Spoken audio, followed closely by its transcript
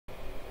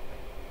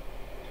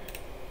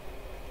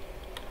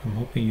I'm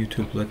hoping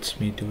YouTube lets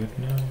me do it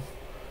now.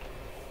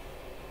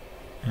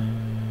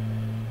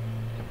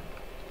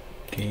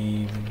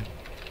 Game.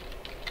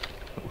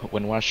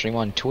 When we're stream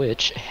on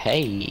Twitch,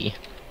 hey.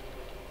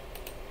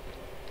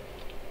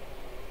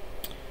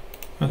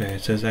 Okay,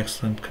 it says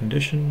excellent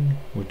condition,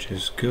 which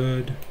is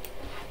good.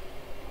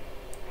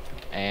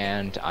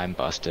 And I'm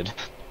busted.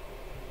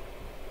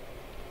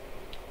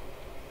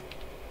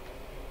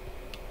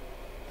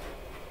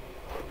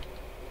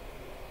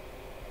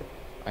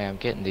 I am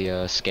getting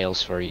the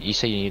scales for you. You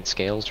say you need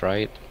scales,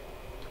 right?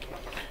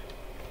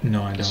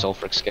 No, I The don't.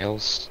 sulfuric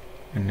scales.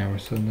 I never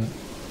said that.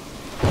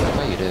 I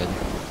thought you did.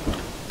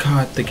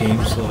 God, the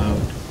game's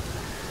loud.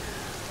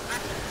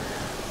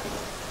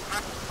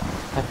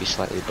 I'd be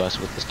slightly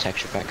busted with this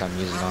texture pack I'm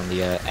using on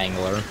the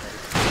Angler.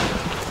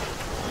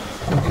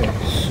 Okay,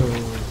 so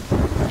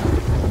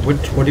what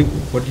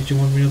did you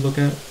want me to look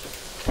at?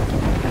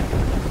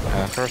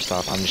 First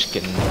off, I'm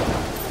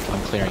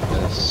clearing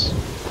this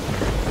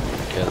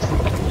because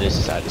this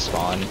is out of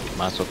spawn.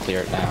 Might as well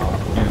clear it now.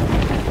 Yeah,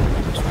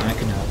 that's fine. I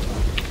can help.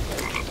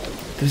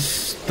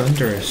 This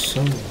thunder is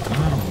so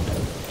loud.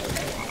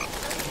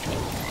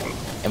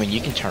 I mean,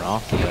 you can turn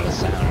off the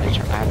sound. I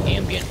have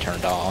ambient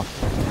turned off.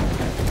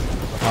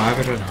 Oh, I have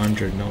it at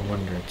 100. No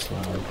wonder it's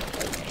loud.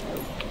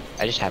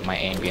 I just have my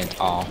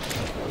ambient off.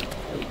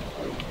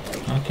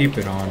 I'll keep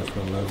it on for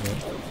a little bit.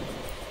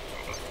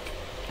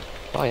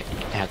 Probably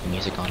have the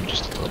music on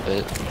just a little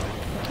bit.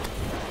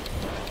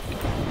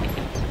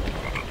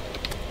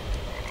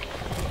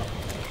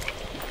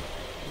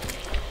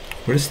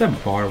 What is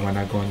that bar when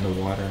I go in the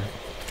water?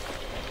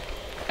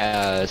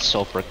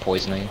 Sulfuric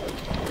poisoning.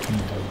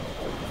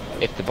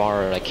 If the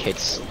bar like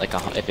hits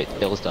if it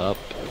builds up,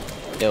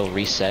 it'll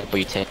reset, but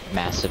you take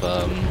massive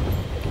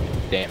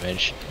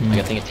damage. Like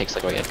I think it takes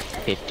like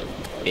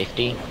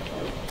 50,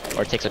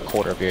 or it takes a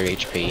quarter of your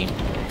HP,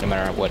 no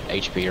matter what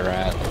HP you're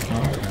at.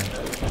 Okay.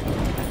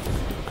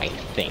 I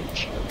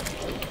think.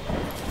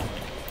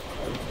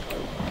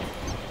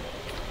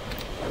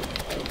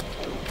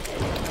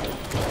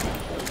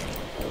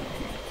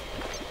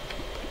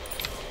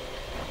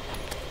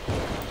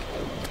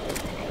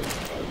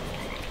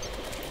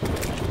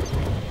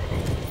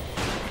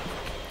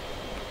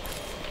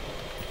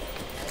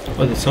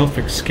 Oh, the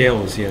sulfuric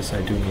scales, yes,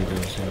 I do need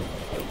those, yeah.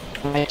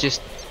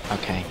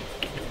 Okay.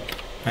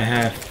 I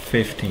have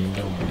 15,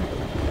 don't worry.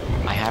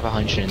 I have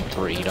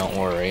 103, don't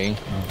worry.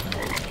 Okay.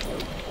 I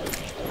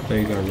thought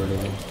you got rid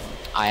of them.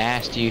 I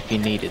asked you if you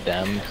needed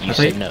them, you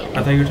said no.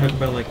 I thought you were talking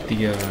about like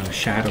the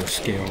shadow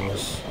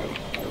scales.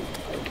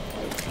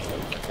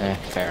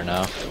 Fair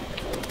enough.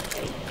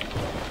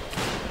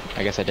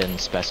 I guess I didn't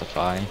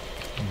specify.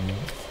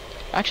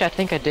 Actually, I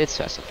think I did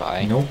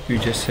specify. Nope, you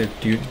just said,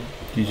 did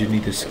you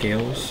need the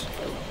scales?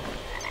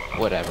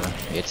 Whatever.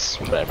 It's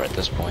whatever at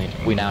this point.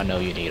 We now know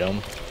you need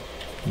them.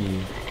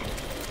 Yeah.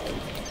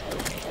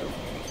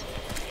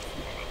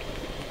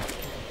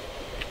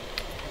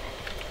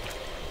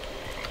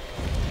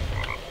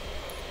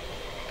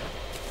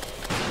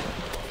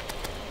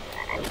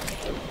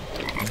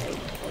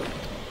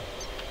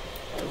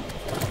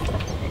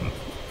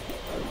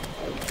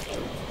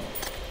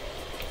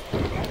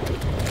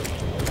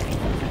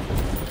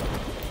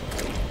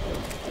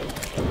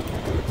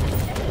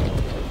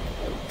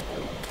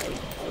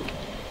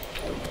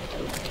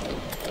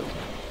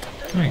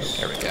 Nice.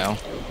 There we go.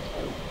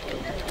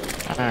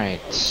 Alright.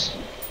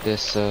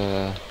 This,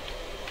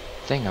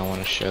 thing I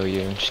want to show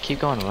you. Just keep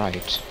going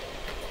right.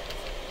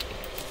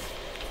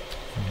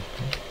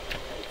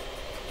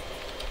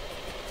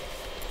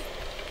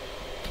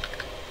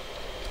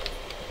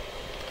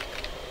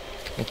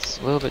 It's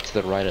a little bit to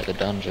the right of the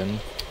dungeon.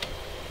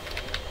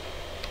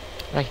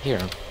 Right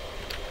here.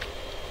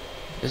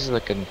 This is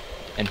like an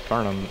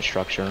infernum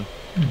structure.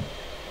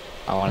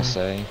 I want to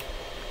say.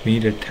 We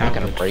need a I'm not tablet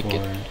gonna break for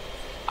it.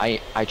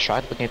 I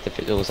tried looking at if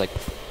it was like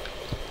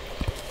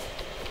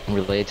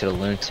related to the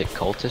lunatic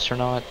cultist or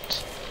not.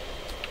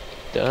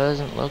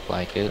 Doesn't look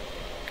like it.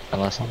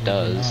 Unless it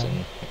does,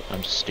 and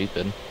I'm just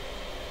stupid.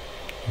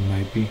 It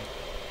might be.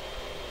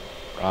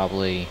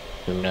 Probably.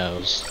 Who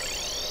knows?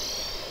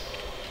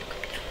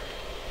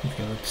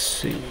 Okay, let's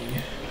see.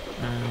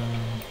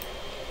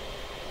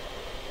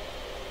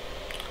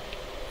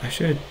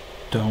 Actually, I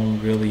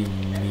don't really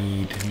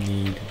need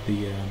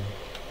the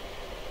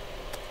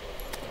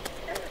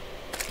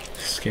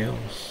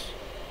scales.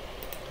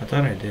 I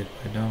thought I did,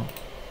 but I don't.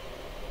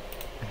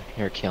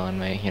 You're killing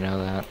me, you know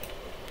that.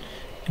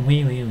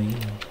 Wee.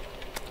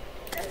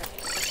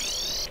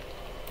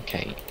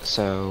 Okay,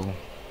 so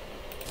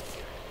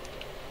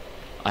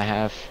I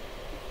have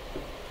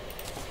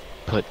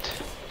put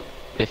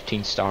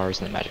 15 stars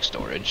in the magic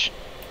storage.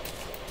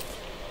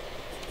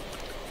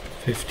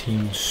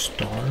 15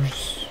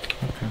 stars?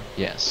 Okay.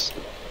 Yes.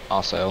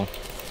 Also,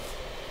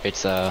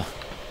 it's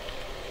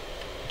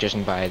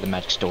judging by the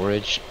magic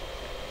storage,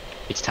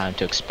 it's time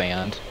to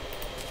expand.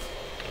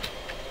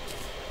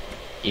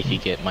 If you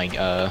get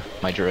my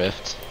my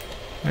drift.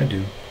 I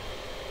do.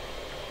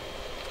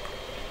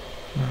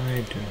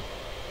 I do.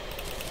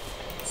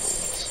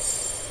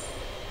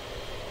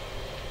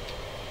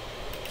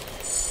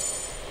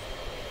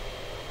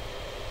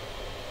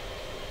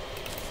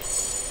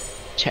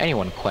 to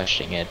anyone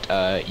questioning it,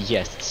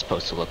 yes, it's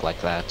supposed to look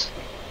like that.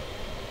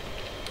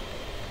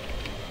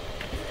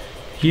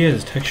 He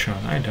has texture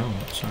on, I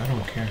don't, so I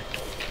don't care.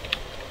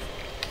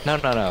 No,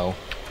 no, no.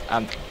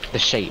 The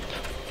shape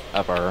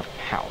of our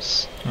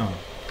house. Oh.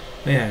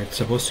 Yeah, it's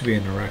supposed to be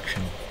an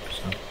erection,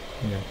 so,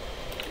 yeah.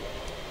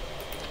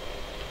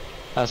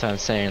 That's what I'm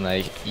saying,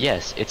 like,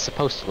 yes, it's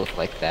supposed to look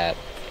like that.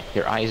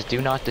 Your eyes do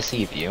not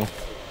deceive you.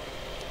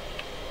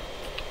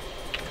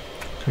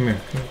 Come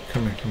here,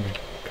 come here, come here,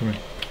 come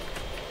here.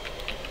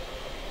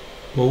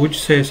 What would you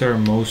say is our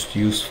most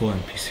useful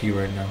NPC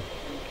right now?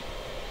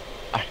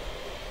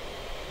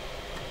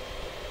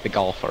 The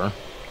golfer.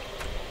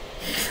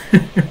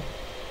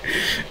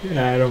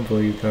 Yeah, I don't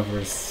believe that for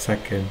a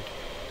second.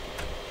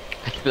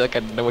 I feel like I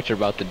know what you're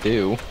about to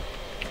do.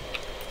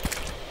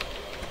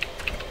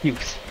 You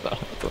son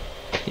of a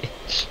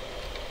bitch.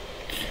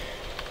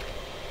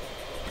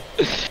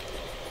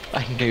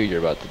 I knew you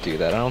were about to do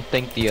that. I don't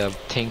think the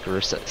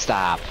Tinkerer said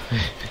stop.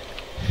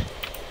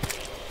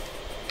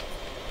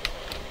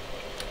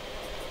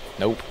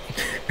 Nope.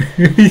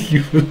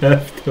 You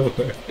left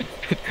over.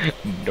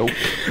 Nope.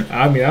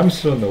 I mean, I'm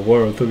still in the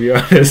world, to be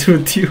honest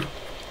with you.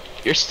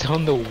 You're still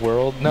in the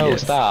world? No,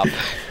 Yes. stop.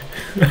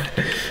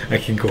 I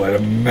can go at a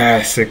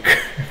massacre.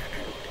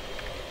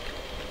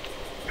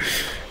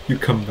 You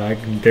come back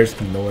and there's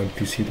no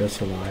NPC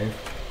that's alive.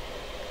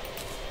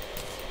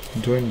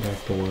 Join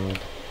back the world.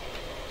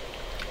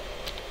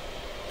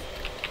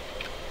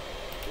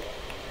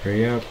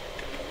 Hurry up.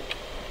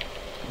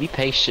 Be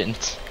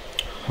patient.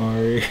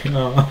 Hurry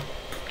up.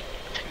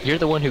 You're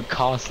the one who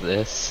caused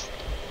this.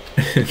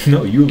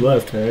 No, you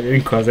left. I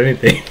didn't cause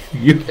anything.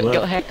 You left.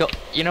 Go ahead, go.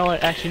 You know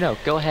what? Actually, no.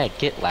 Go ahead.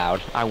 Get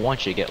loud. I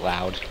want you to get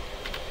loud.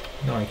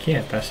 No, I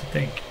can't. That's the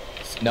thing.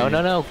 No,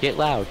 no, no. Get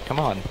loud. Come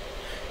on.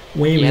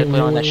 Wait, You wait, had to put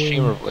on that wait.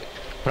 streamer.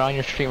 Put on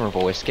your streamer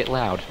voice. Get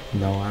loud.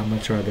 No, I'd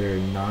much rather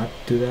not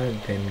do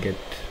that than get,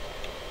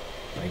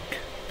 like,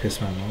 piss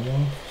my mom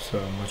off. So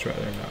I'd much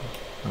rather not.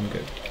 I'm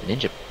good.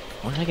 Ninja.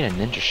 Where did I get a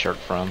ninja shirt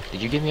from?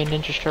 Did you give me a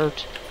ninja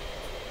shirt?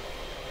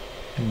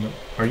 No.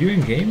 Are you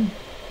in game?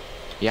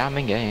 Yeah, I'm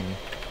in game.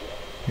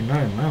 You're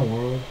not in my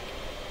world.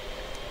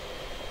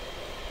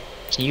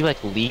 Can you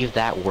like leave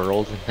that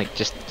world and like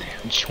just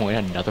join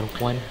another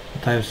one? I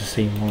thought it was the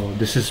same world.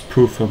 This is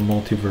proof of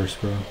multiverse,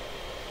 bro.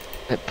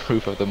 That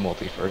proof of the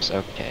multiverse.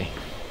 Okay.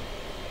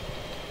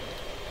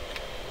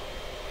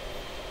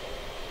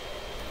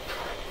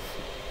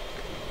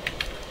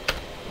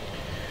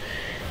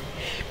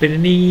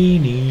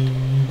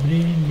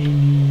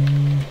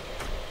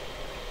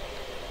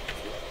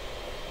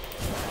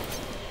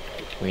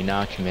 We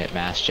not commit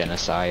mass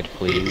genocide,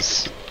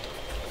 please.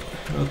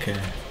 Okay.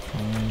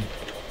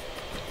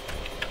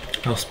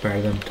 I'll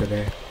spare them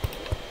today.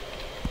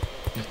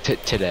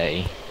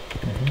 Today.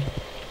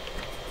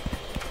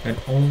 And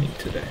only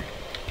today.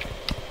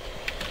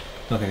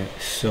 Okay,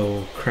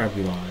 so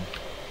Crabulon.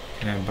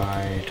 Can I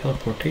buy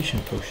teleportation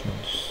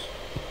potions?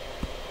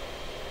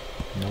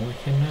 No, I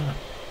cannot.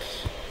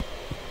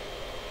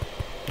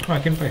 Oh, I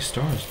can buy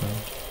stars though.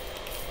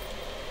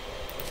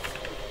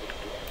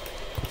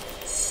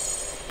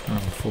 Oh, I'm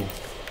full.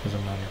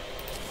 Doesn't matter.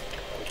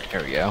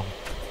 There we go.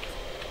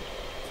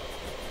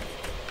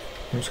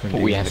 I'm just gonna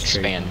do We have this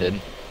straight now.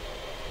 expanded.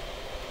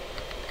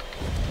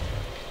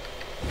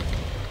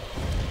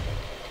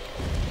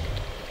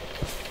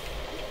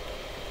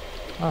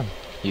 Oh,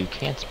 you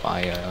can't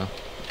buy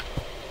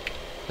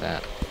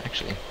that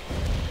actually.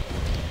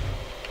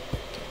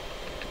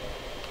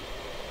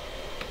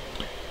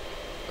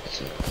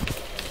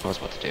 What I was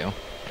about to do.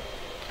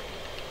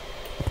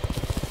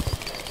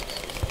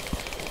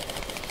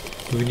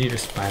 Do we need a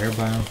spider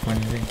biome for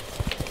anything?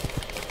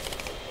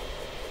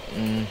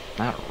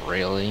 Not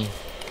really.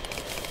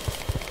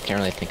 Can't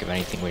really think of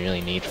anything we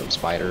really need from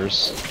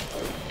spiders.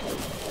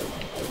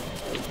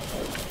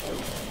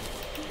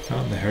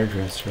 Found the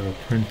hairdresser or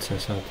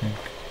princess, I think.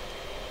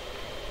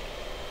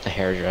 The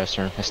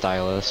hairdresser, the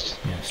stylist.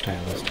 Yeah,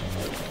 stylist.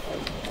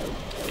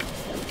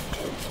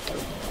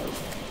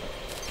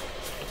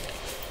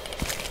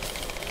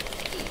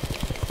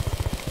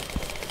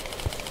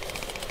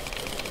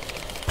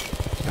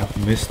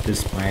 I've missed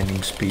this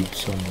mining speed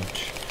so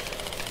much.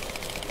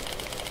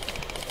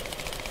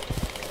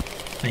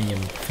 I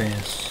am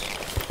fast.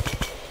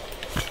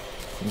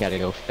 You gotta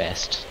go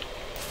fest.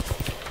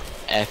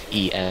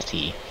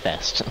 F-E-S-T,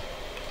 fest.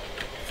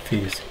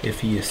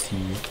 F-E-S-T.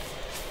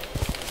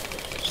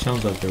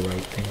 Sounds like the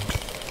right thing.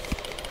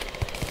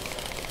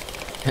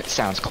 It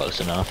sounds close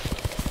enough.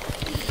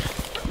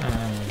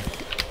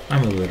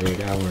 I'm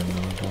illiterate, I wouldn't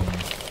know, don't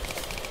worry.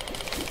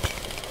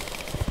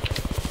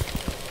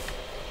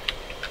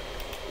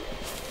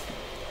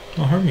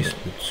 Oh, Hermes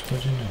boots,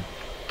 what'd you know?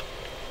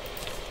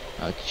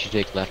 Did you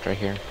dig left right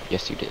here?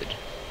 Yes, you did.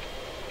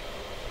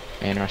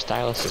 And our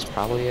stylist is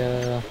probably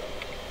dead.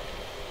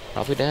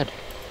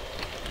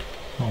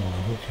 Oh well,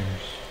 who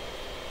cares?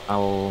 I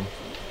will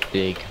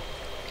dig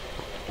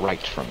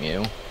right from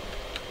you.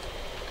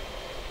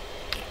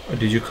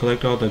 Did you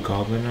collect all the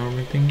goblin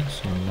army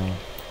things or no?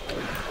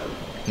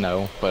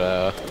 No,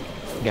 but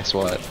guess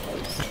what?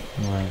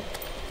 What?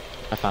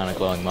 I found a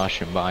glowing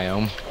mushroom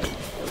biome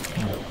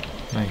Oh,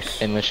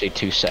 nice. in literally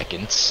 2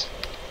 seconds.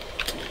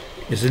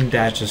 Isn't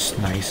that just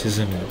nice,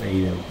 isn't it,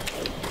 Aiden?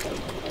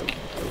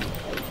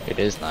 It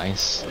is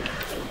nice.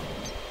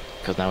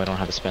 Because now we don't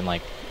have to spend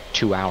like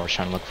 2 hours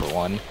trying to look for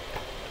one.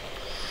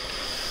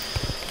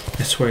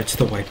 I swear it's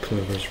the white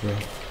clovers, bro.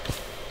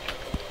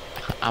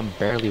 I'm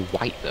barely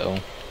white though.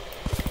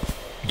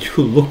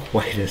 You look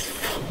white as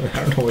fuck. I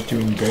don't know what you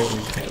mean barely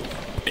white.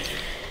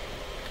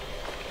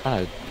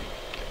 Kind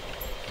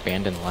of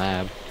abandoned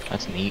lab.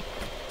 That's neat.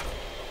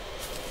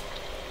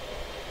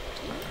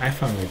 I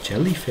found a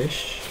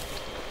jellyfish.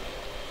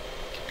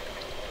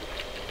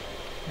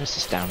 What's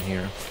this down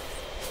here?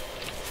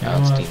 You Oh,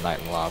 know it's what? Steam Light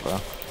and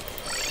Lava.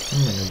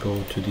 I'm gonna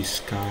go to the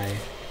sky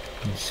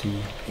and see.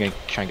 You're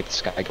gonna try and get the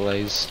sky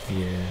glaze?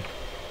 Yeah.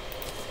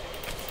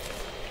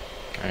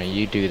 Alright,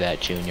 you do that,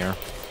 Junior.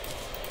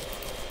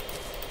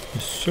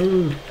 Yes,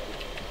 sir.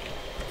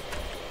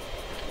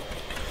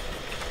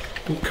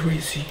 Go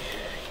crazy.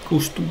 Go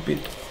stupid.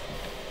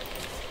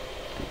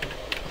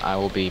 I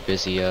will be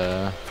busy,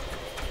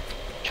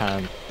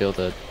 trying to build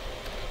a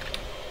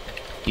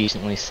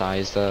decently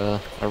sized,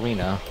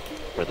 arena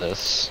for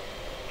this.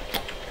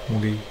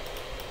 Okay.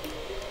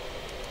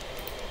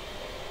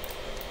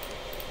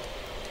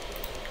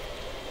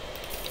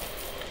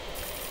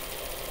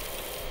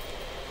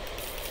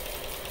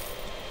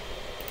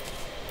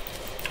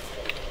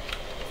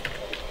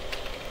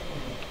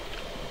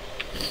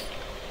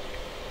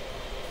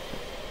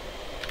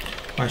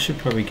 I should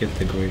probably get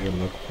the greater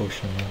luck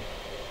potion now.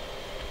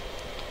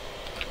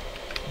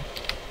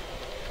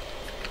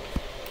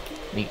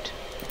 Neat.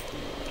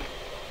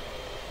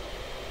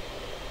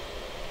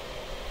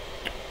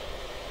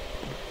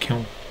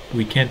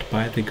 We can't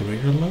buy the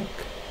greater luck?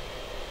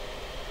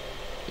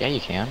 Yeah, you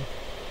can.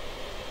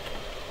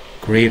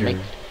 Greater.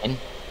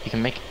 You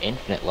can make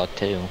infinite luck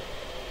too.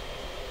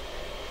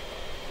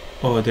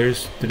 Oh,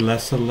 there's the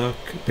lesser luck,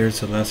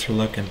 there's a lesser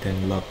luck, and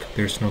then luck.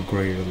 There's no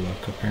greater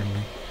luck,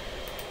 apparently.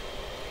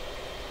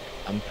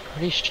 I'm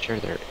pretty sure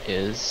there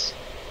is.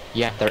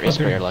 Yeah, there is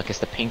greater luck. It's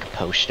the pink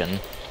potion.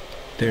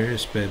 There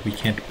is, but we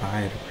can't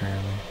buy it,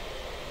 apparently.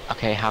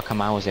 Okay, how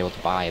come I was able to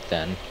buy it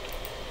then?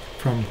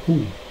 From who?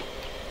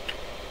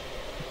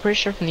 I'm pretty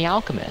sure from the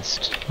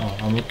alchemist. Oh,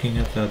 I'm looking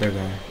at the other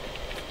guy.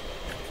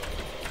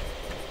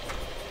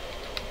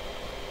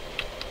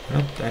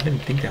 I didn't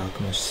think the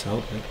alchemist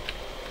sold it.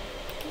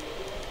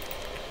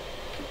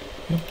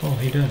 Yep, oh,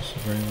 he does,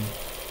 apparently.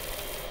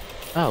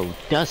 Oh,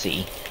 does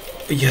he?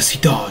 Yes, he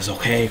does,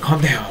 okay?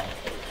 Calm down.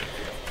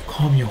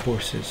 Calm your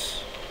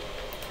horses.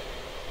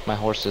 My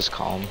horse is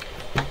calm.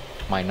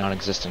 My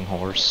non-existent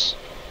horse.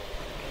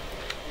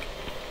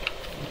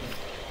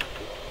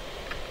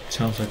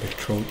 Sounds like a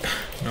troll.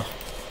 No.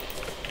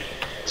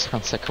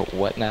 Sounds like a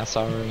what now,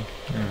 sorry?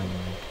 I don't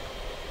know.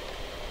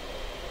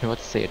 You want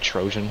to say a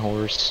Trojan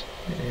horse?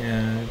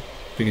 Yeah,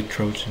 big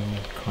Trojan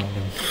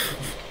condom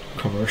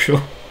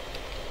commercial.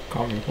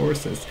 Calm your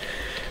horses.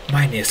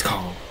 Mine is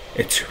calm.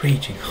 It's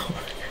raging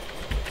hard.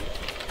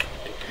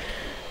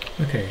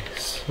 Okay,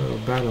 so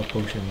battle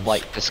potions.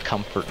 Light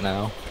discomfort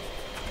now.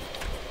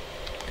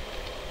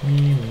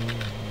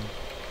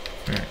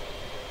 Alright,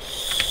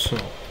 so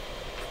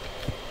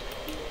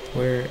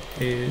where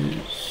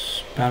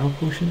is battle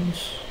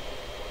potions?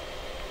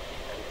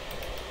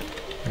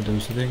 Are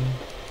those a thing?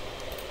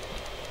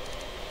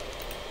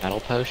 Battle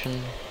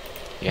potion?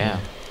 Yeah.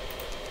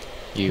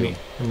 You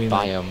I mean buy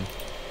like, them,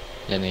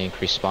 and they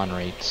increase spawn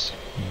rates.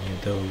 yeah,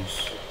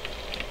 those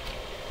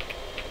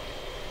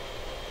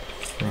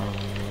from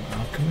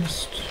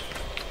Alchemist.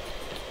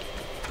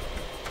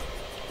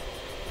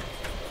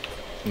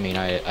 I mean,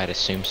 I'd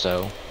assume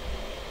so.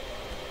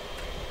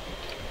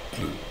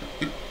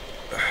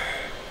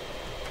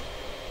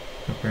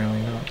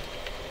 Apparently not.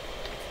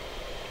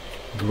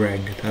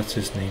 Greg, that's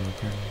his name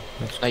apparently.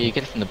 That's Oh, cool. you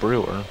get it from the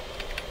brewer.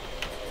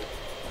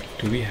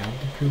 Do we have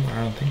the brew?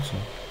 I don't think so.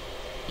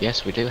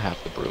 Yes, we do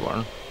have the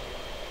brewer.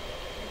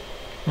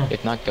 Huh.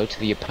 If not, go to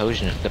the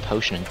potion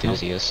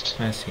enthusiast.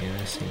 I see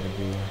the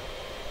brewer.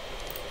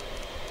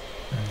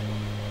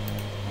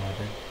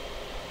 Modded.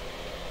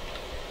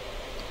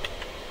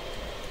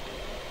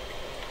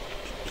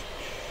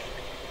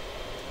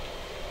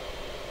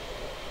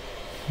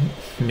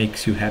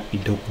 Makes you happy,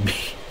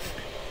 dopamine.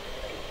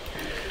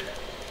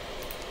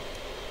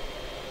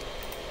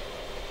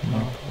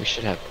 No. We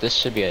should have. This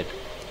should be a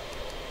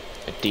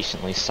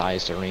decently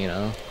sized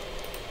arena.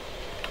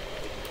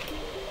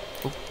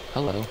 Oh,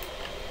 hello.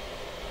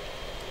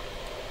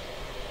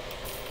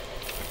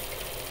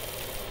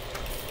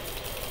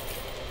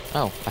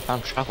 Oh, I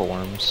found travel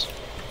worms.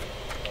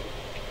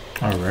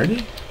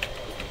 Already?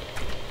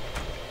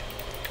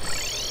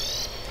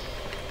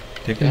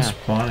 They can Yeah.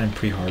 spawn in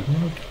pre-hard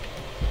mode?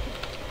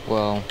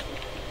 Well,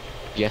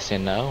 yes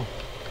and no.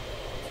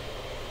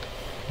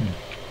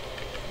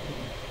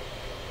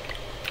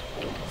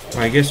 Well,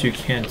 I guess you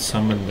can't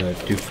summon the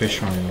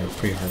Doofishorn in your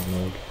pre-hard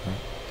mode, but...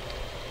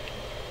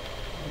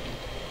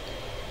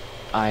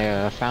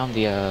 I found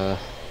the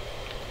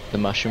the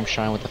mushroom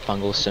shrine with the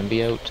fungal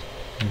symbiote.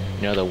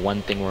 You know, the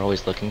one thing we're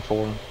always looking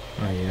for.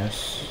 Ah,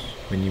 yes.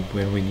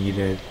 When we need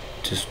it,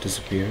 just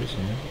disappears.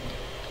 Yeah.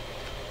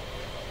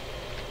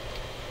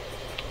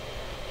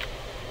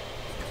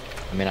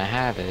 I mean, I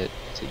have it.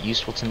 Is it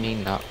useful to me?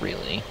 Not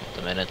really at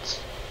the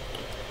minute.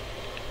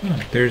 I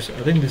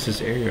think this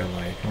is area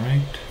light,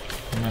 right?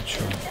 I'm not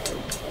sure.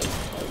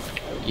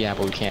 Yeah,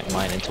 but we can't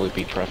mine until we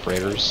beat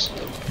perforators.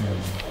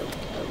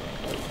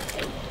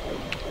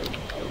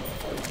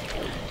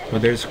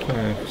 But there's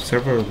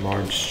several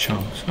large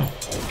chunks. Oh,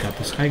 got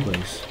the sky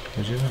glaze.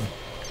 Did you know?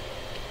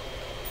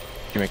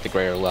 You make the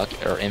greater luck,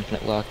 or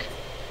infinite luck.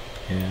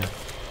 Yeah.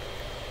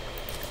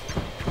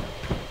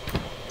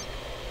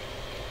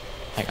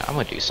 Hang on, I'm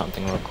gonna do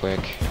something real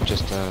quick.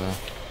 Just,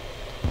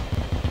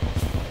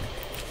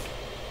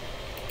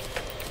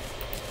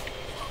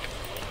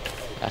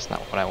 That's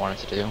not what I wanted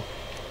to do.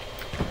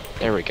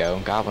 There we go,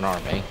 Goblin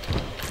Army.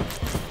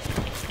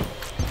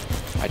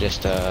 I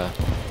just,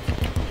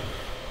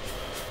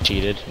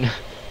 cheated.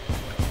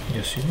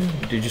 Yes, you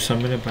did. Did you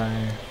summon it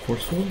by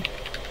forcefully?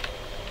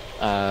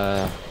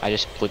 I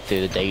just flipped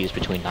through the days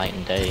between night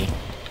and day.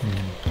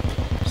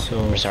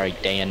 Or sorry,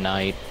 day and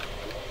night.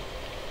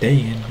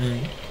 Day and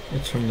night.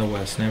 It's from the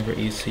west, never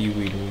east,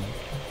 seaweed,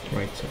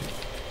 right side.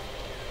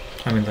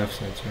 I mean left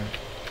side, sorry.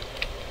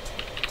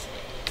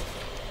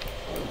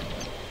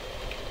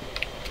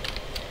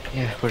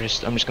 Yeah,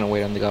 I'm just gonna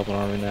wait on the Goblin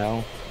Army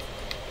now.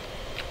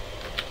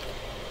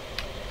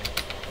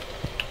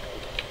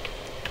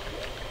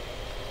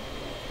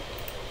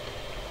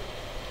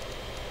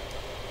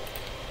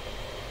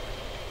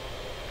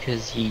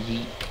 Cause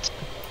yeet.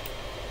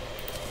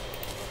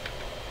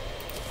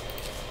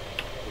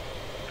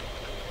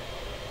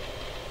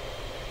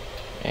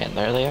 And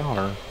there they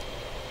are.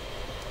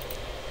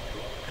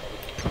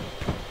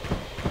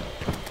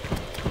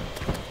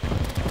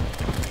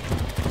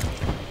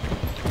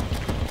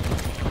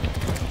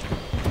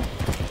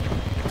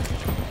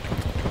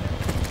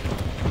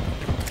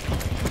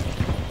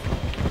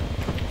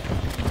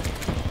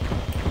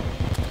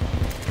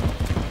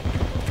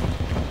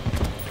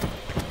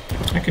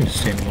 I can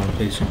just stay in one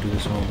place and do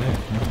this all day.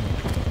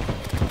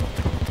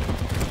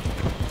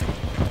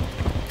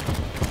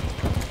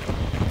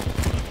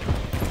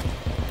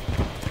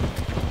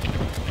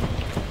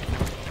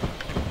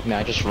 I mean,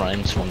 I just run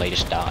into them, they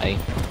just die.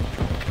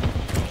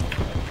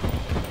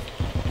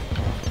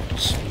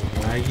 It's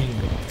lagging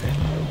a bit,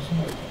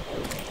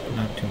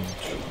 not too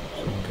much.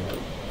 So I'm good.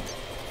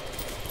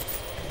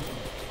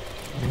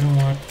 You know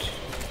what?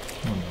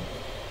 Oh no.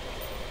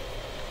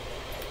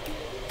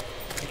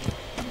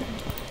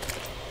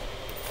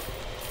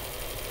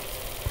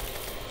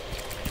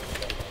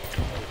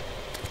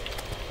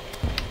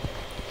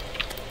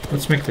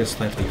 Let's make this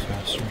slightly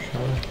faster,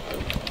 shall we?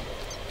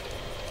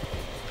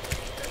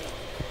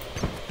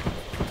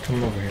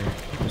 Come over here.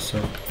 This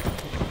up.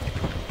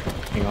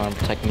 You know, I'm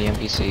protecting the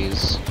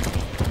NPCs.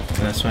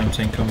 And that's why I'm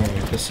saying come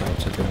over this side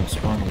so they don't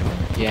spawn over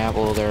there. Yeah,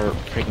 well, they're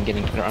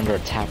under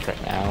attack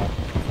right now.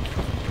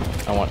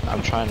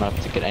 I'm trying not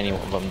to get any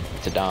of them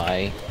to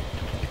die.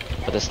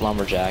 But this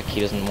lumberjack, he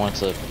doesn't want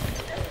to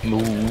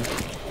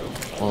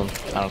move. Well,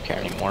 I don't care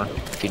anymore.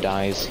 If he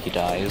dies, he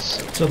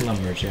dies. It's a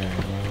lumberjack,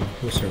 bro.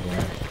 Who'll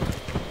survive?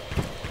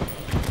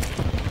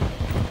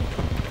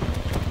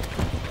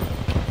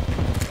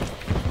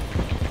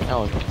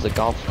 Oh, it's a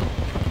golf.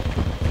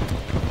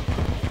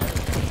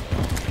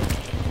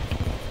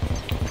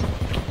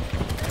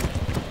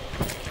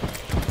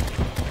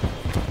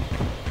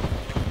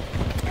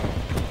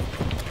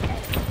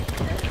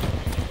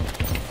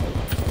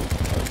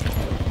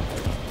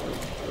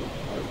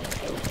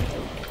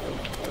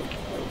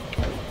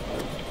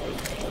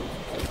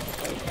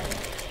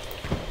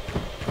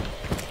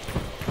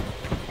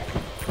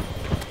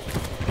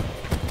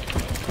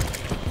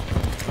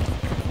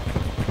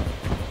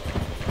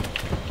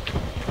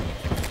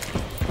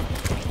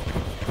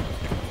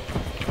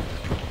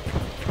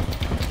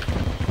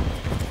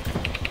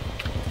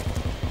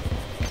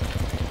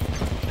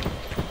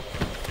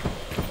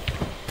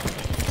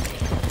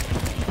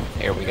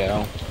 Here we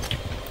go.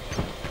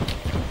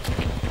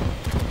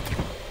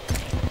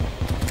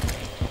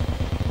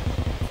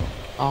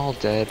 All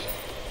dead.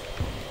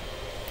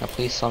 Now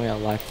please sell me a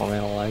life form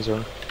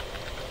analyzer.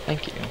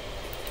 Thank you.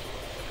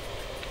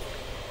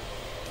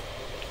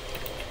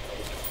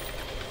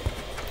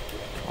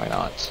 Why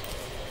not?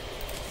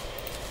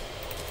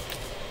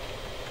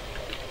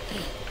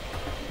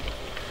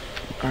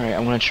 Alright,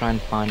 I'm gonna try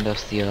and find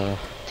us the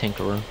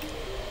Tinkerer.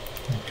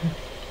 Okay.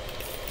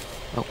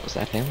 Oh, was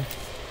that him?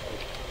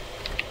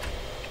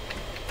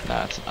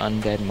 That's an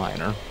undead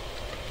miner.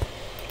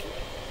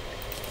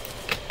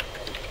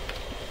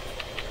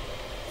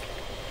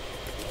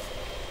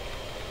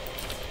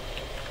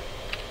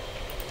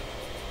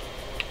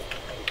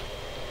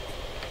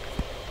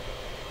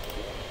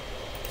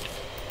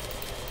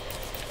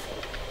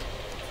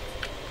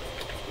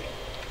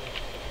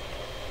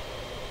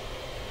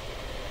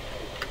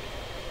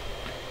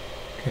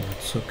 Okay,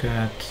 let's look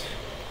at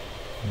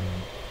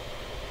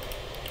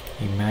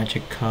a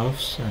magic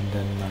cuffs, and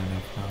then 9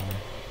 of power.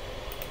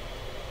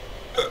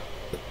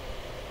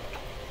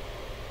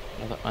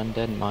 Another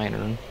undead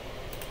miner.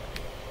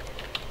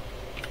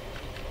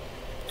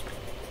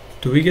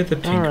 Do we get the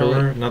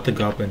Tinkerer? Right. Not the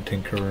Goblin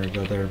Tinkerer,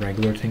 the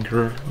regular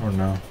Tinkerer, or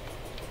no?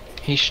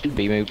 He should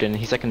be moved in.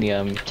 He's like in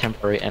the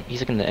temporary.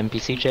 He's like in the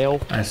NPC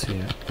jail. I see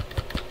it.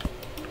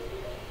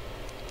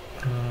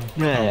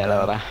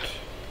 Yeah.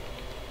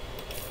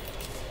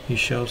 He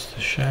shows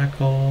the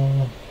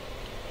shackle.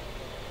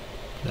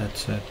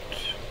 That's it.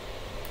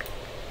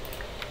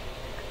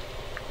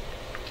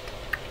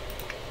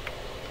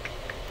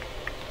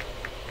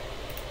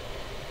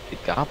 The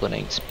goblin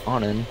ain't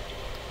spawning.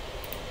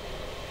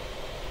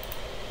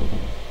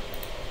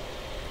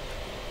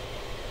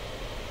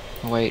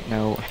 Oh, wait,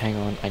 no, hang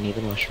on. I need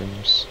the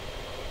mushrooms.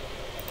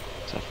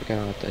 So I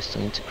forgot. I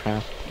still need to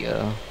craft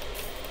the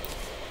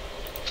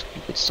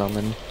stupid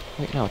summon.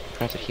 Wait, no, I can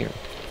craft it here.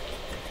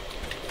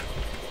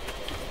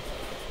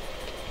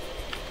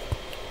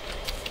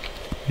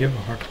 You have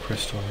a heart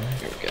crystal, right?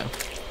 Here we go.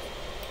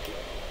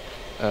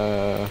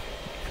 I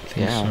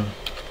think yeah. so.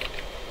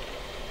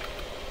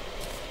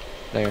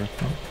 There.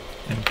 Oh,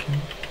 thank you.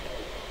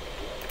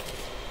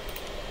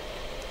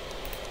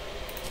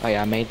 Oh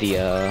yeah, I made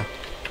the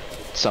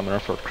summoner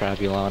for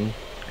Crabulon.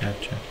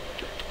 Gotcha.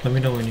 Let me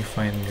know when you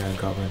find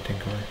Goblin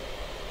Tinkerer.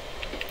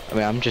 I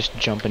mean, I'm just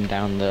jumping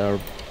down our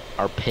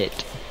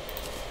pit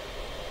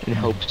in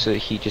hopes that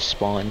he just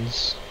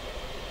spawns.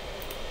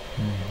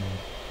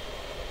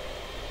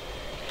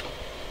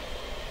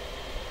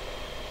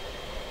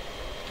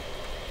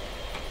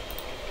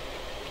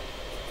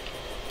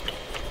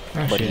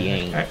 Actually, But he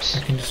ain't. I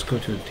can just go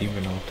to a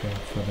demon altar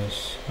for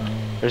this.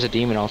 There's a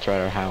demon altar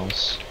at our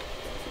house.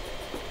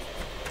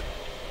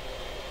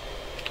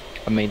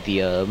 I made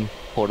the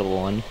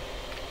portable one.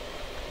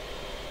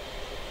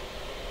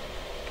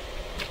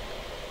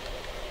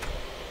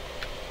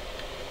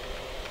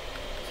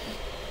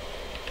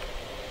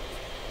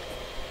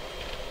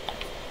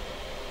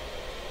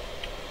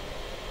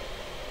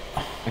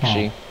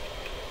 Actually,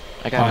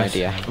 I got an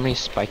idea. How many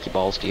spiky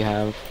balls do you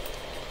have?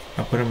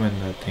 I'll put them in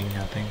the thing,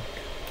 I think.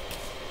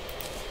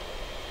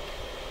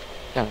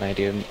 Got an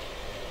idea.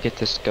 Get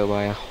this to go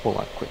by a whole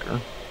lot quicker.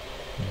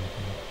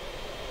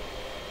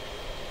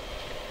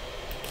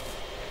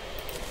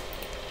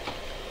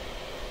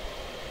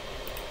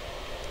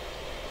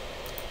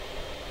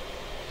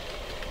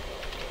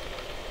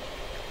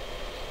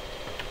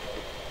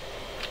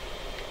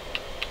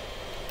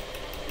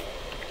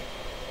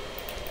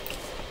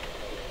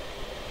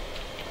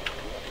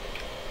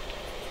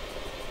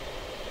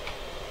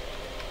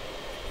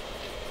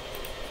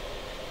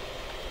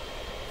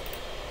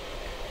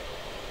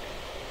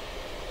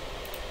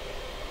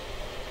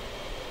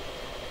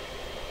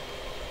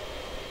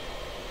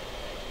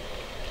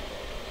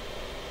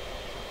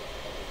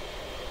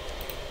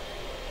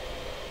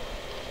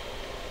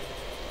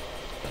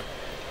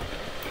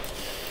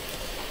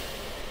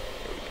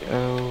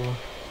 Go.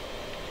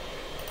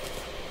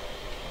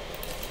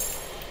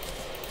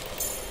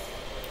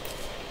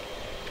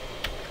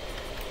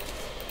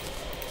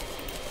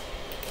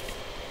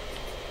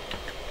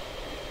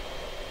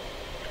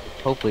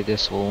 Hopefully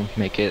this will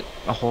make it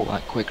a whole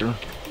lot quicker.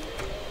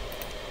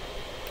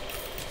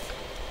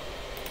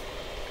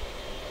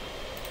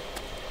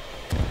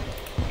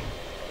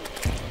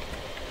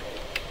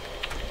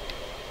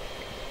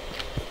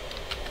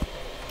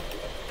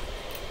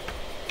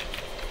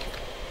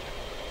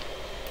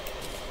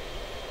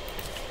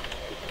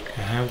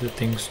 I have the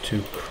things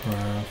to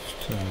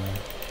craft the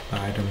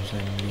items I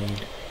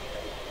need.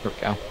 There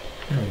we go.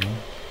 There we go.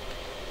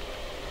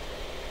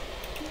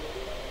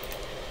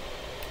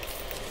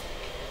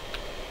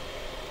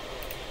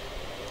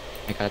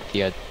 I got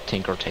the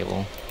tinker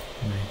table.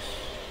 Nice.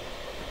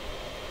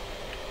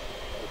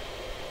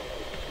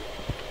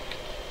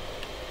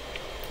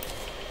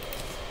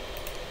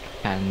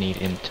 I need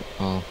him to.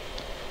 Well,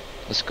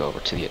 let's go over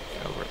to the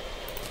over.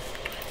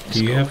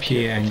 Do you have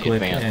the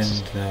anklet and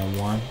the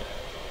wand?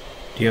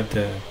 Do you have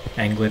the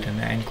anklet and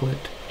the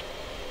anklet?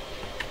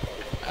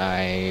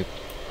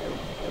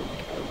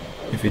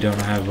 If you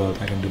don't have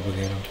both, I can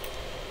duplicate them.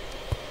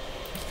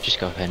 Just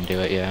go ahead and do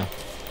it, yeah.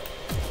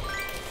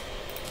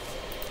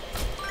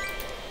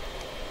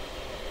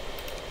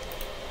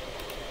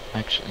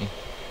 Actually.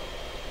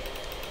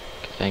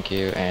 Thank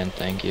you and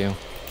thank you.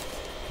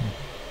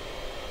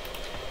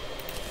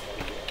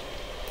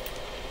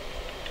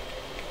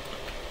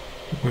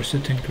 Where's the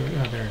tinker?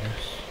 Oh, there it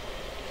is.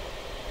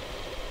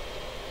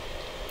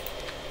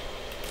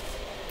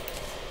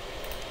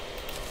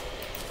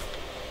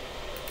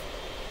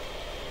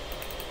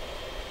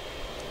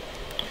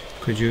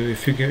 Could you,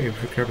 if you're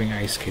grabbing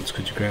ice skates,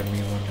 could you grab me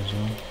one as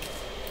well?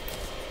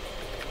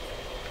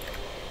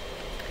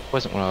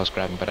 Wasn't what I was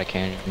grabbing, but I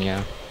can,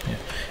 yeah. Yeah.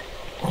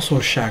 Also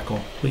a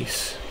shackle,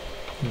 please.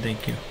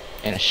 Thank you.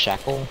 And a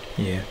shackle?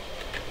 Yeah.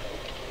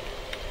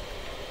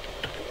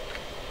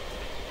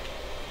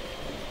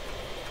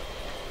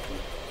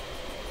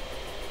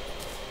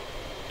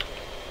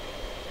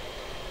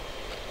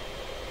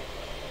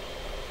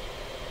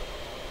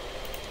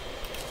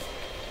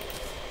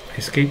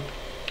 Escape.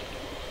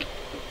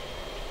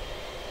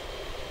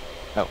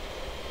 Oh,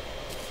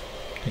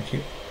 Thank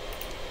you.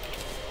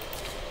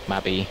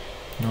 maybe.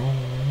 No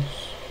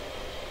worries.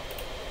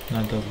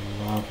 Not the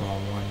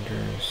lava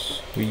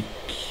wonders. We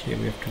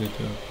have to go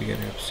to. We get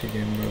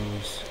obsidian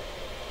rose.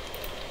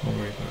 We'll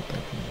worry about that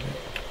in a bit.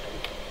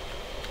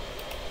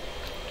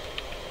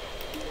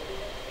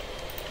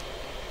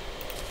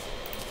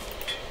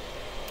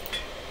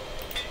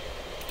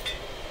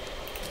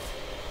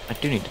 I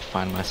do need to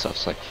find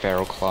myself like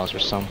feral claws or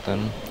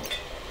something.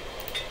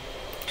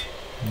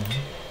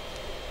 Mm-hmm.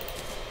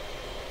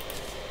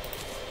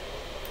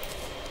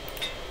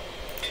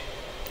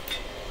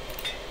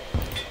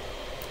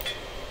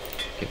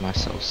 Give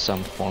myself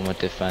some form of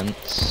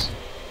defense.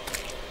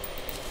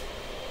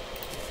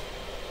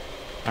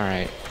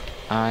 Alright.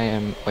 I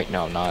am... Wait,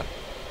 no, I'm not.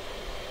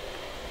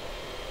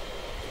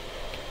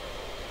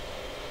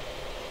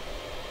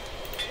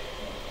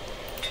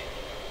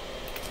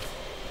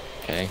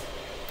 Okay.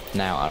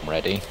 Now I'm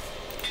ready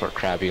for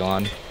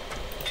Crabulon.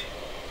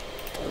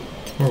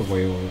 We're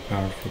way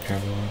overpowered for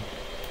Cavalon.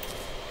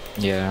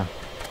 Yeah.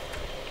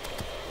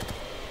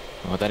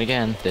 Well, then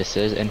again, this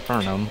is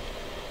Infernum.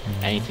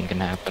 Mm-hmm. Anything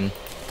can happen.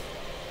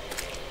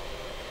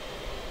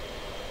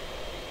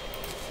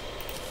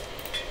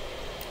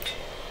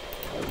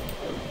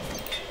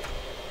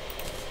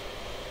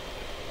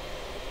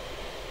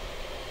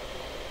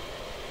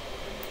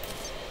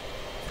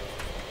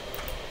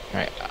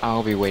 Alright,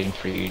 I'll be waiting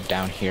for you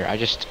down here. I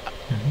just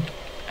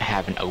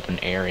have an open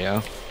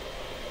area.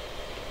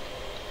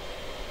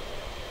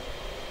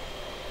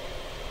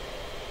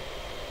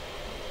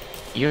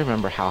 You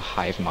remember how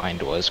Hive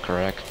Mind was,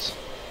 correct?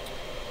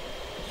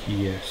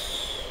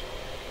 Yes.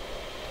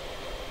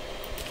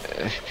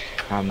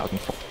 I'm not looking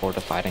forward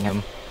to fighting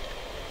him.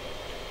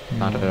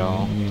 Not at No,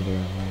 all. Neither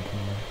am I. Don't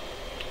worry.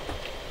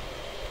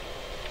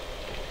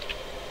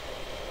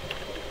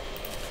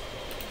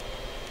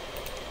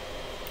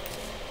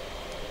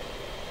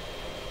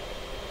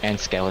 And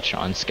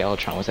Skeletron.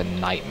 Skeletron was a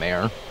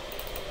nightmare.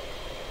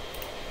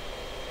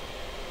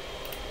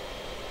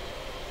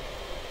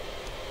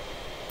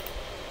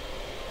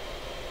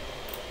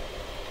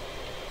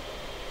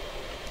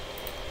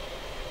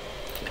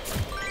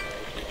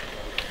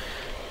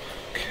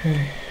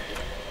 Okay.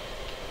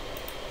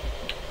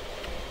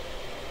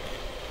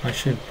 I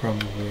should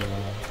probably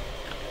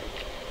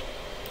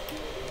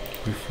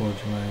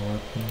reforge my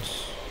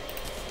weapons.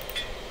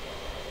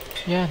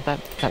 Yeah,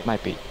 that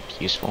might be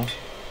useful.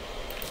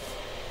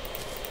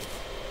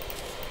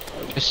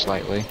 Just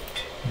slightly.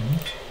 Mm-hmm.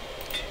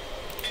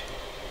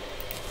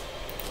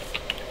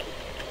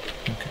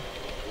 Okay.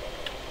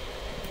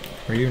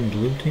 Are you in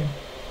blue team?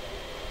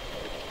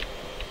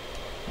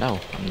 No,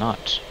 I'm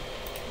not.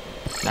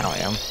 Now I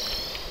am.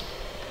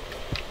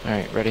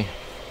 Alright, ready?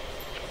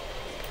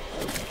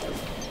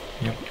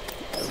 Yep.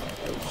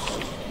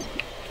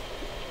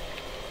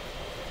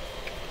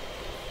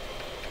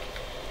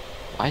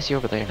 Why is he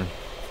over there?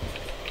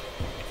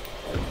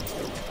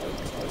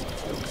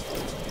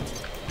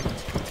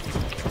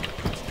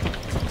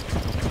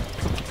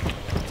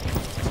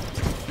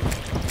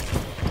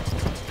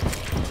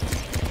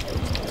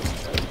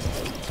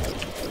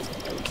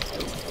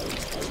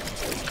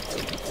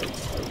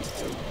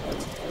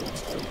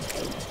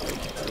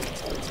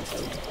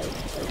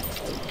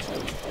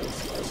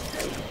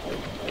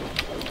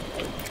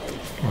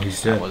 Oh,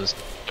 he's That dead. was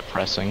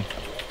depressing.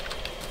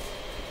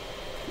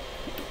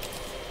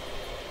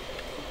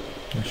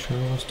 That sure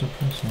was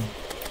depressing.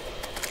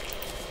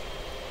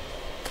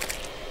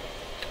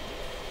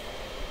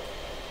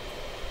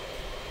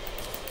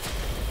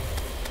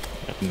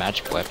 A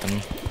magic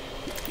weapon.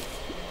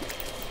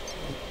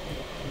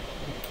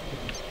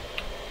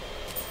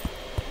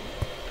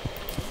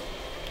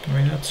 I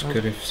mean, that's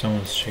good if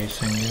someone's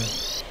chasing you.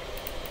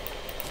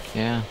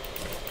 Yeah.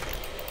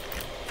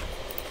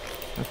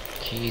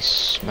 Okay,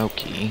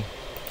 smoky.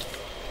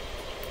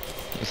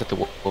 Is that the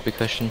whoopee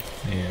cushion?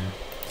 Yeah.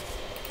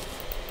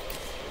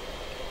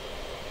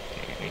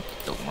 Okay, I need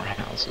to build more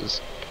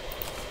houses.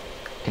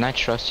 Can I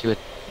trust you with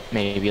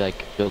maybe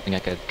like building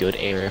like a good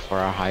area for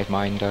our hive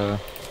mind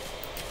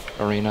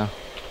arena?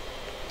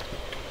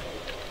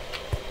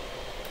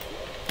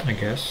 I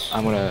guess.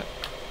 I'm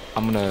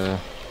gonna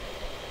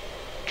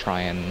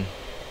try and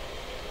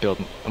build.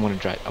 I'm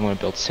gonna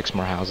build 6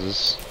 more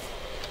houses.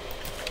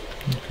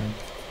 Okay.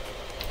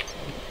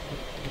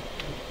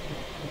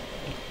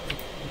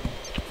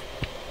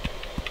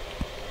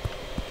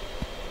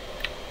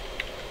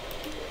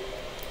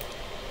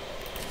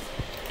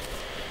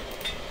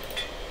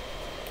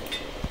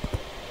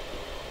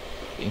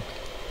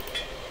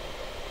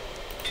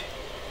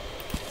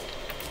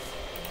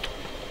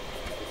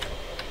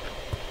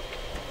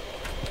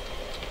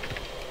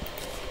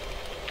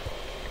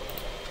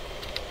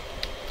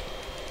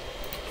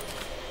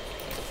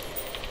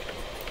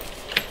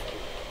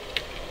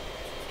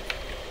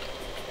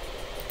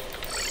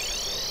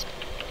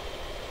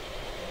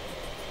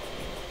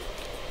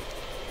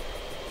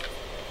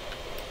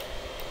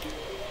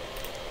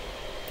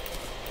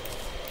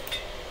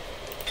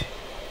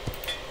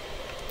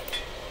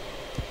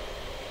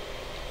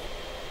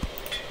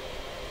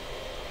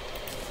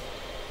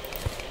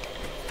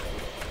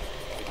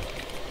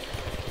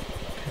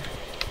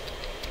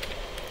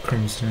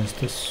 Crimson is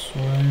this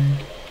way.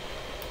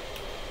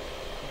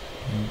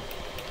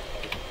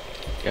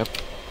 Yep,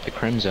 the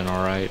Crimson,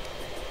 alright.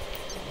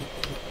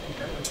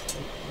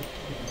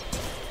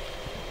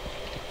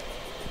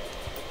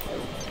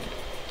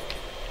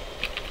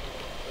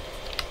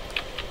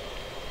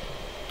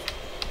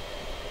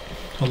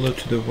 Hello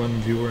to the one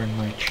viewer in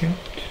my chat.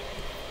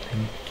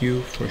 Thank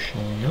you for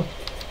showing up.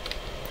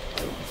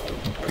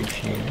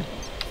 Appreciate it.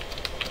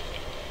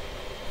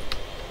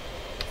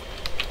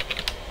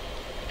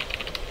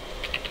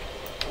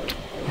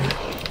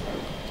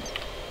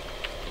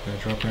 Did I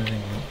drop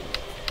anything? No.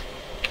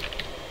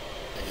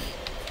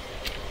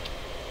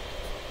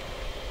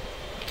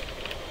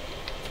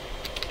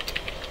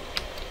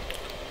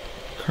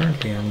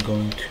 Currently I'm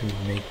going to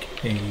make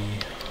a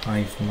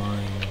hive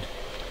mind.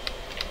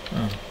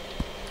 Oh.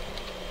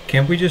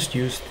 Can't we just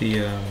use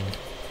the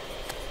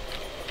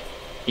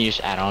You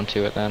just add on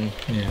to it then?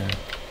 yeah.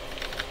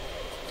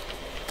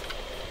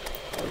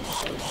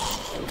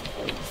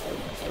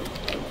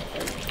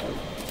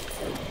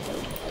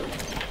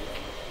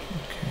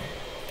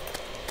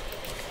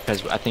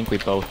 Because I think we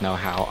both know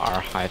how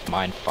our hive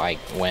mind fight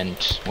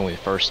went when we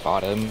first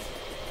fought him.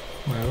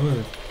 Wow, it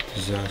was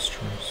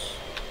disastrous.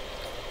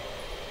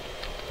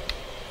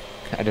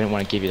 I didn't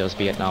want to give you those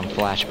Vietnam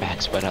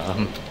flashbacks, but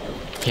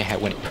yeah,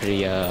 it went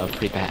pretty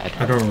bad.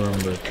 I don't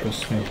remember,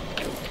 trust me.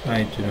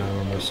 I do not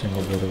remember a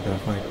single bit of that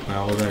fight.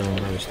 All I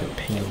remember is the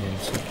pain and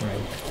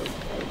suffering.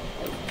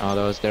 Oh,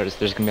 there's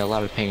gonna be a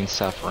lot of pain and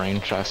suffering,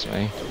 trust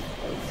me.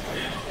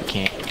 You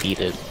can't beat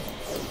it.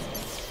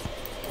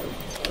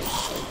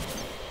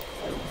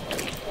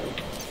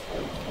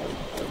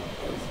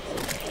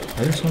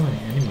 Why are there so many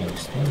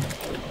enemies? Damn.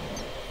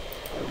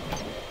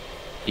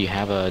 Do you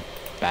have a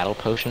battle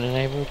potion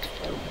enabled?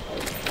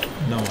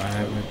 No,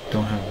 I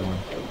don't have one.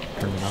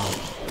 Turn it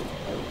off.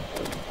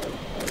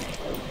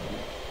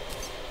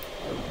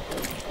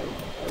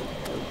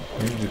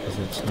 Maybe because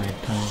it's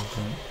nighttime,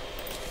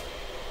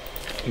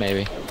 but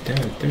Maybe.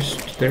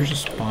 They're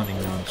just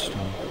spawning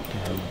non-stop.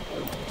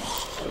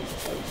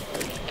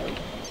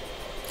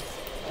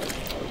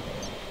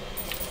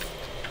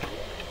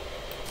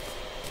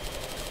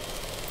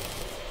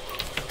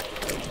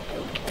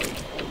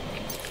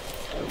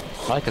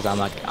 Probably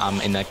because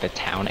I'm in like the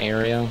town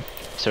area,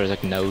 so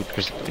there's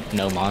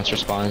no monster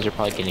spawns. You're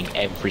probably getting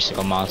every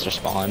single monster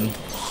spawn.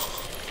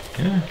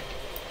 Yeah.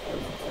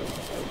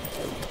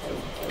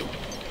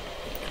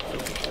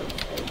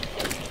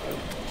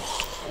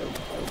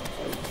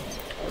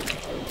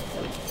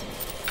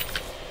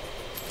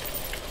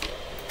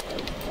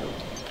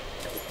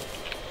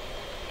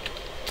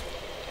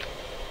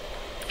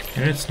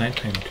 And it's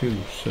nighttime too,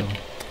 so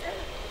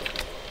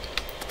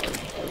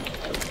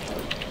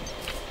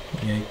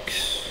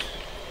yikes.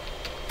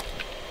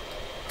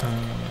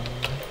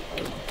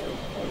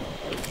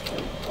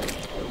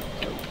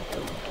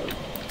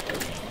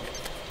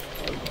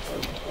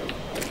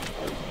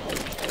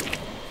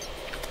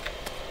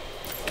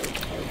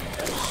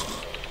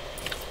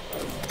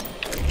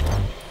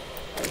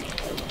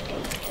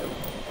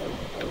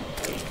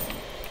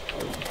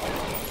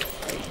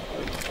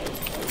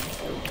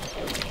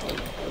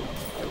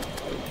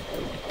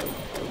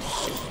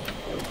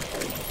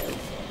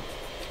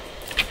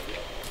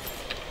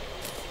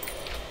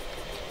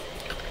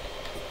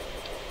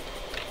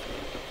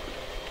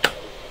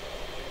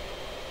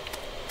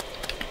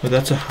 But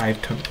that's a high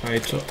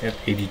it's at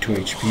 82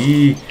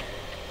 HP.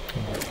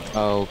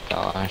 Oh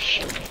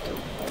gosh.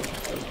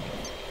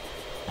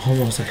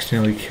 Almost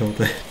accidentally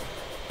killed it.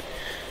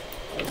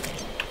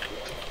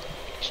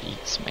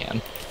 Jeez,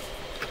 man.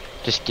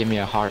 Just give me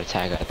a heart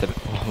attack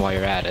while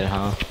you're at it,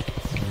 huh?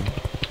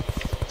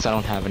 Cause I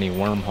don't have any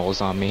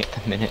wormholes on me at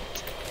the minute.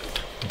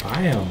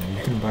 Buy them.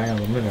 You can buy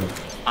aluminum.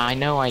 I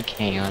know I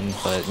can,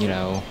 but you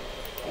know.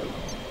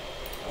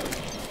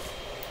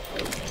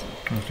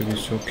 I have to be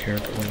so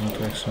careful not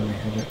to accidentally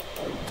hit it.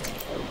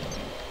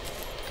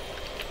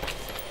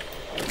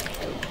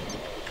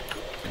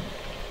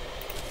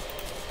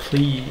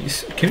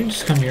 Please, can you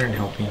just come here and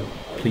help me,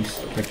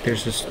 please? Like,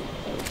 there's this.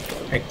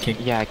 I can't.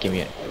 Yeah, give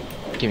me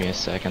a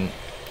second.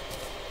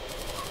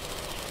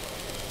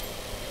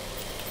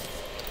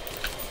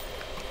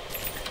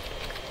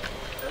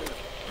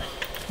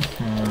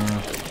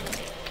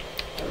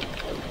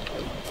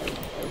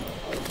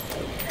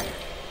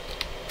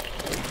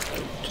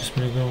 Just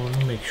gonna go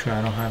and make sure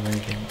I don't have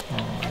anything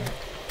on.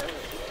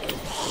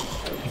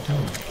 I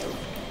don't.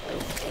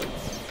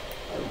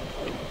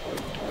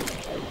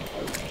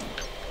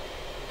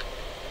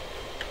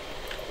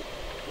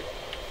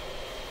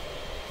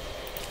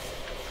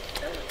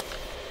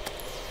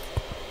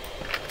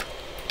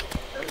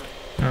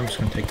 I'm just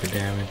gonna take the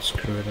damage,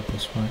 screw it at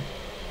this point.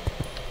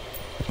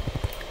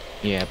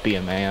 Yeah, be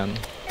a man.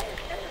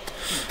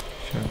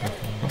 Shut up.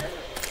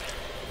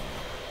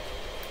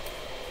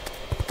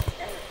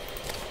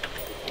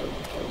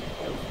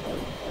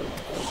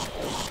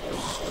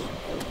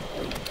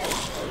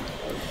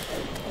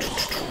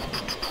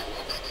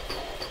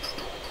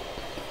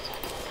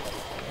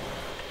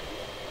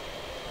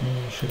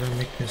 Should I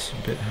make this a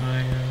bit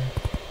higher?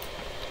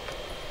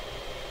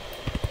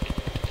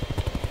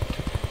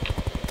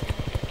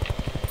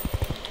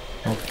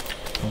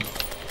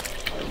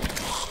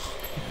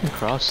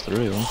 cross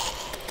through.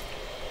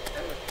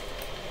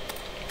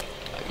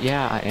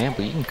 Yeah, I am,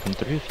 but you can come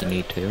through if you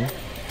need to.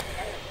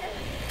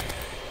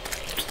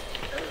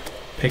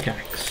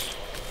 Pickaxe.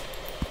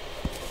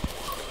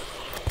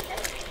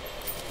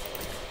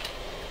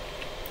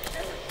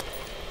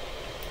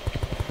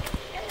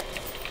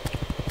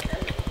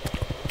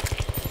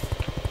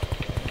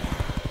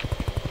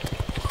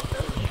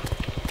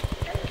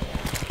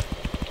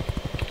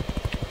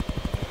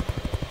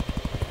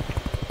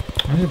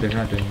 I think they're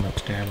not doing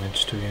much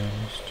damage, to be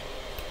honest.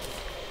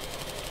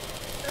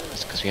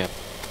 It's because we have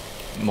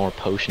more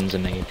potions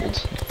enabled.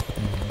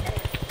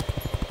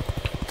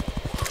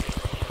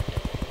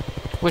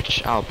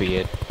 Which,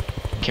 albeit,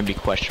 can be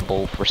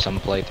questionable for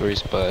some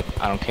playthroughs, but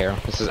I don't care.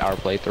 This is our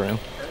playthrough.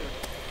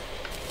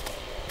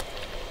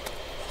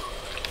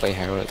 Play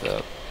how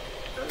the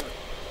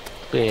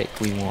quick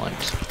we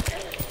want.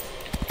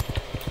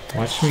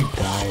 Watch me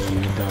die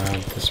even though I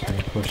have this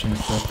many potion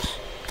effects.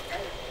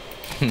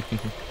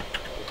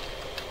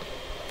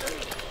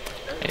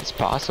 It's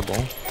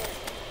possible.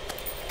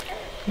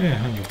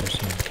 Yeah,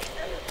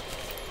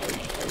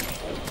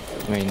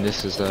 100%. I mean,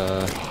 this is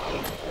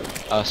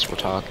us we're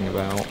talking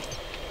about.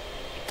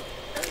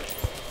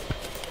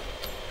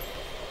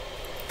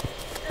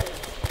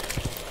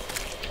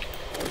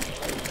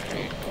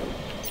 Alright.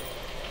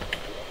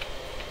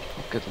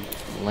 Good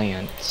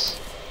lance.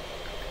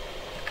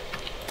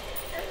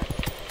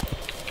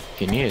 If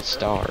you needed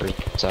stars,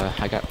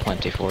 I got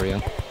plenty for you.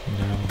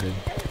 No, I'm good.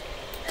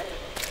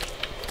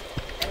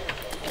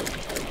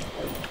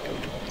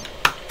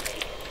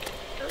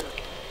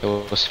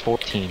 It was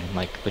 14,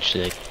 like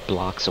literally like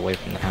blocks away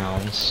from the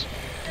house.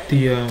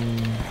 The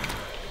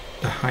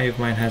hive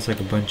mind has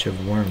like a bunch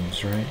of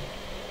worms, right?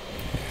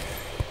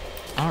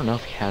 I don't know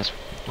if he has.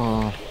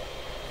 Well,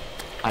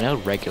 I know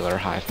regular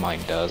hive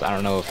mind does. I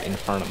don't know if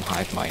Infernum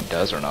hive mind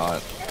does or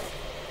not.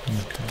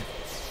 Okay.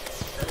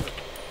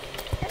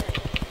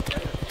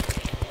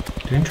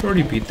 Didn't you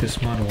already beat this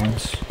mod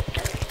once?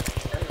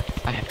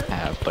 I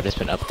have, but it's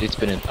been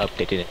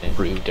updated and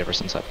improved ever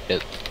since I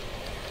did it.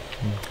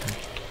 Okay.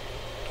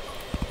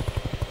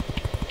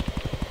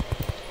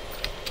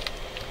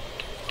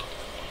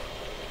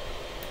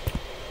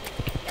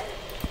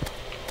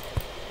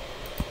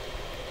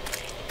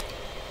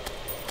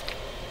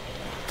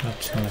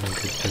 That's not a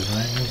good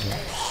design, is it?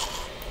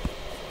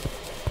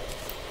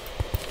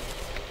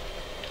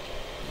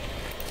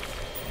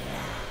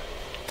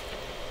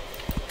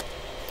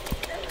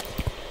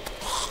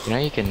 You know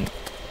you can. Do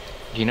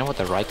you know what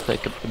the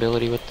right-click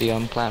ability with the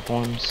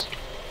platforms?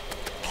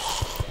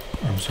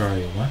 I'm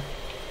sorry, what?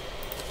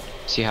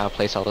 See how I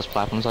place all those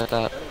platforms like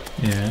that?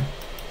 Yeah.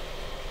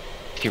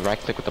 If you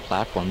right-click with the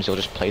platforms, you'll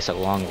just place a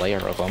long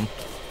layer of them.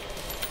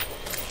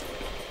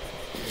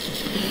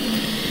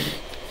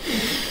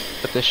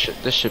 But this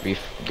should be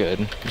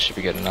good. This should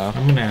be good enough.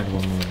 I'm gonna add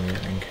one more layer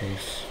in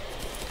case.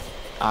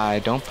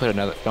 Don't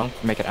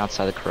make it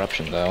outside the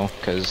corruption though,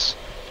 because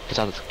if it's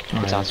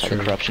outside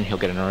the corruption, he'll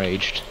get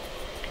enraged.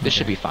 This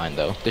should be fine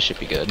though. This should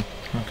be good.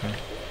 Okay.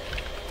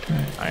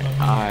 Alright,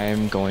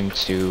 I'm going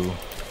to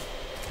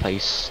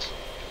place.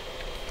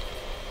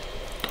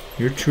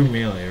 You're true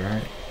melee,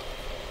 right?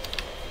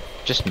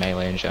 Just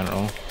melee in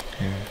general.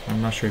 Yeah,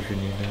 I'm not sure if you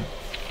need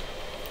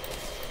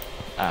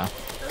that.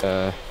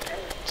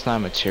 It's not a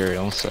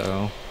material,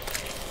 so.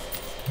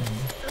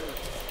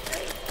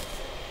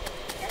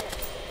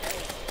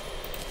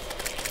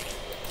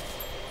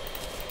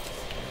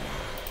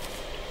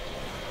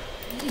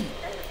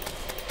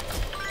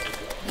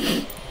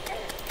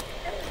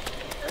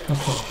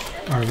 Okay.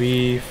 Are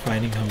we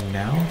fighting him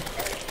now?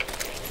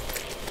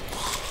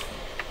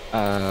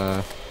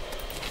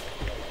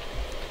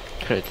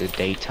 Put it to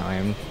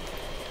daytime.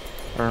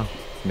 Or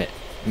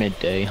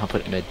midday. I'll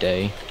put it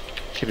midday.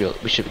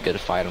 We should be good to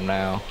fight him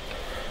now.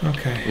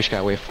 Okay. We just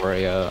gotta wait for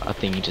a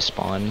thingy to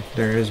spawn.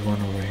 There is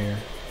one over here.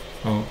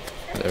 Oh.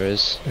 There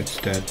is. It's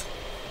dead,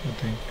 I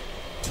think.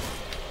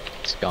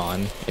 It's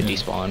gone. It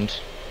despawned.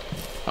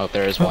 Oh,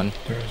 there is one.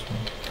 There is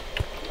one.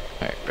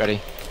 Alright,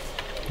 ready?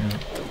 Yeah.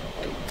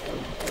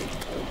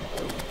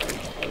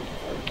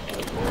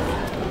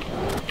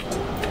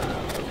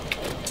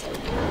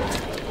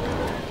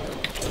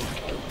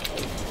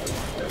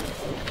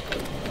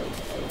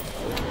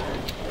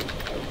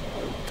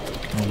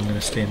 I'm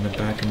gonna stay in the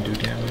back and do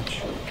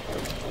damage.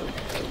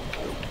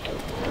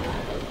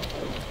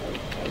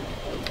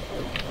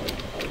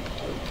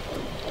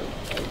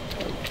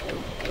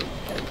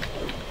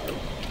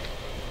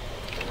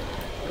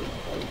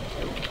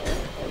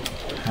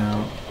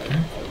 How? Okay.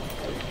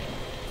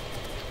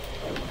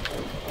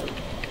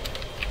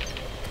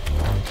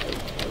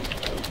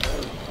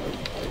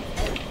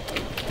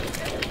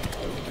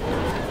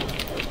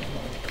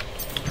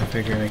 I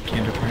figured I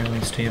can't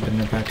apparently stay up in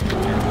the back and do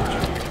damage.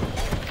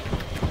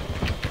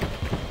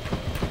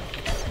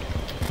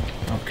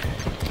 Okay.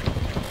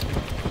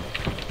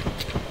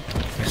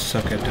 I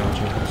suck at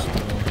dodging this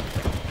level.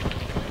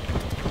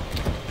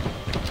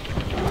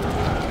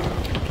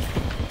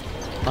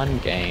 Fun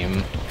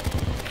game.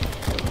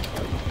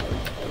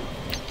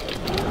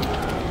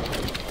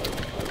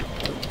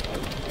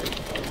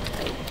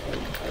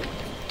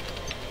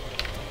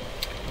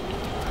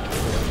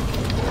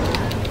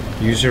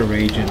 Use your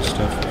rage and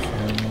stuff if you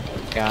have them.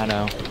 Yeah, I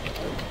know.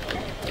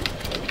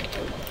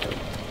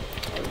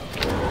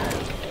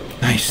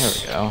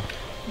 Nice. There we go.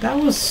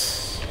 That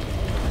was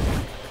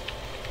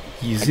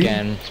easy.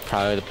 Again, it's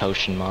probably the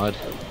potion mod.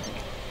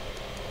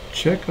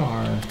 Check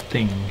our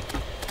thing.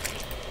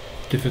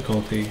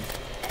 Difficulty.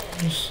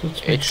 Let's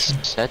make It's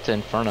sure. set to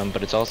Infernum,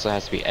 but it also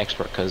has to be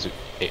expert because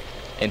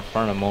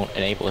Infernum won't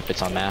enable if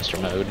it's on master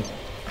mode. Okay.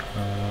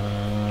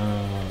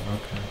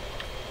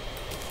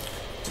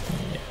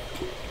 Yeah.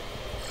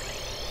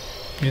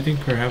 You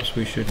think perhaps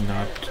we should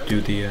not do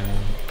the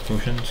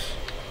potions?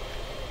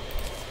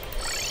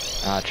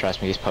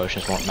 Trust me, these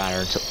potions won't matter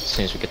until as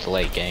soon as we get to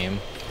late game.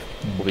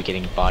 We'll be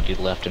getting bodied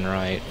left and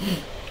right.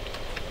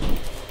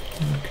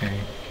 Okay.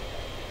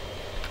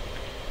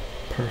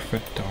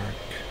 Perfect dark.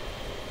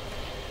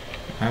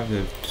 I have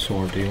the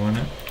sword, do you want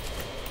it?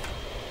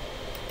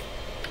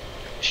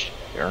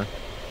 Sure.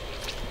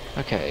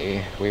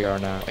 Okay, we are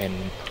now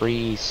in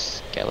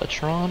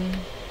pre-Skeletron,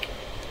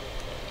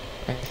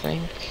 I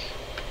think.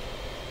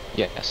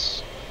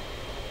 Yes.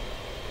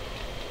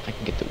 I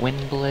can get the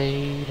wind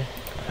blade.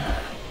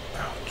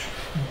 Ouch.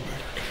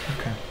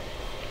 Okay.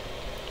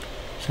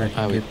 So I can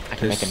I get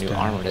can this make a new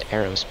armor, the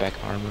arrow spec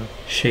armor.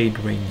 Shade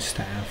Rain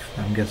Staff.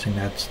 I'm guessing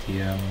that's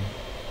the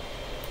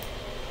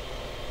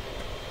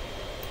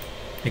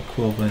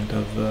equivalent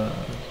of the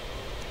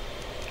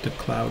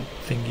cloud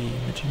thingy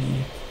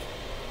majiggy.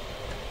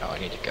 Oh, I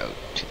need to go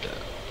to the...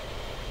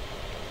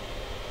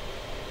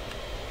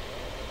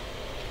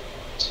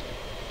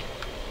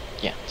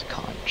 Yeah, it's a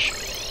conch.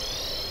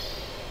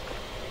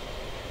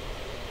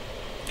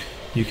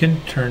 You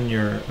can turn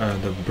your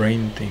the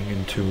brain thing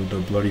into the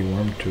bloody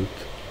worm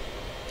tooth.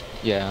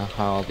 Yeah,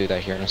 I'll do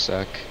that here in a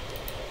sec.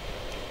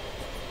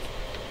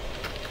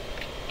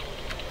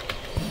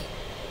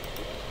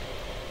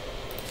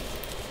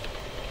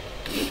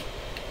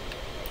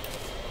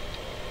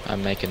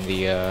 I'm making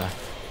the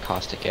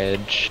caustic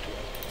edge.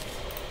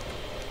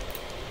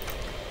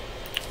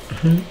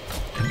 An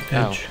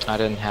Oh, edge. I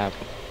didn't have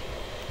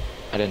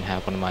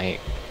one of my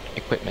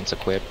equipments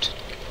equipped.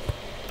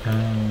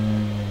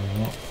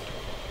 Well,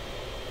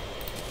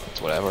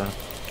 It's whatever.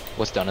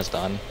 What's done is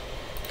done.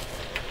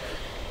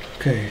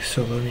 okay,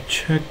 so let me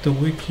check the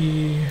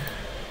wiki.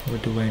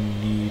 What do I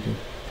need?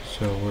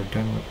 So we're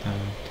done with that.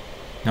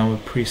 Now we're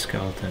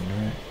pre-skeleton,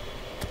 right?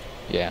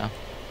 Yeah.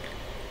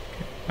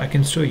 I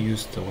can still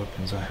use the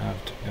weapons I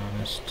have, to be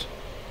honest.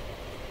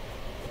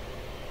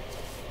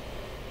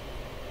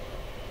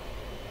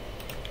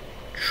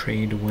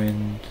 Trade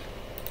wind,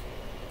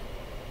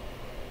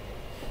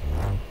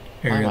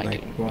 area am I light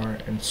getting- bar,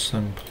 and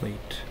sun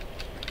plate.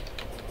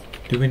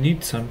 Do we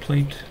need sun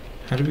plate?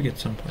 How do we get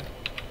sun plate?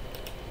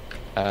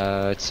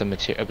 It's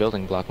a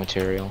building block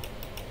material.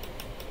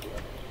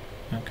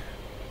 Okay.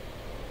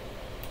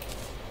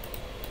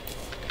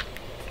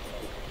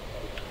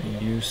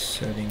 Use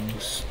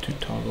settings to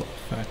toggle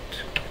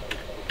effect.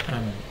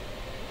 Okay.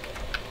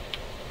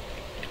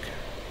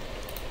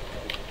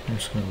 I'm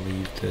just gonna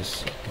leave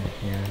this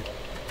in here.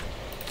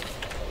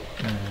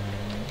 I'm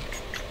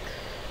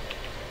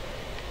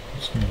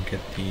just gonna get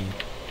the.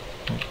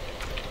 Oh.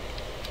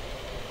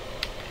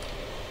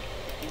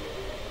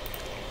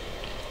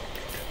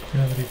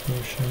 Gravity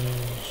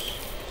potions.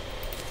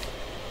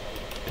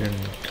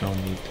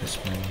 Don't need this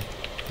many.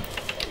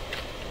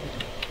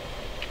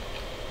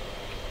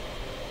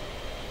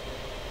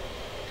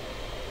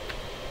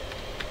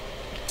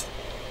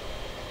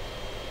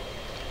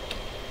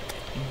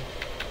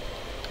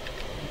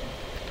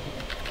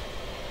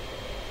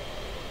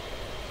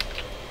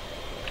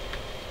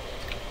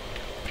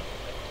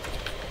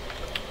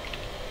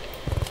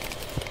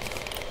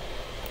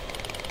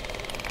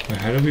 Wait,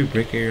 how do we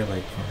break area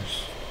light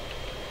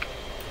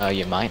bars?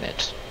 You mine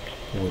it.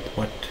 With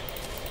what?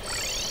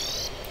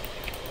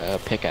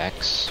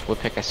 Pickaxe. What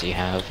pickaxe do you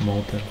have?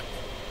 Molten?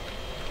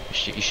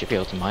 You should be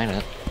able to mine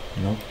it.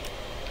 Nope.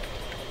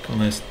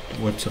 Unless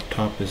what's up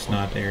top is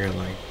not area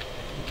light.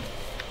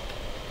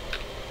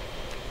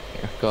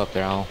 Here, go up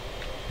there, I'll...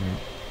 No.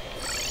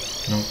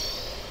 Nope.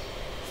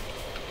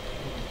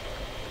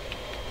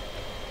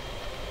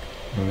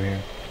 Over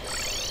here.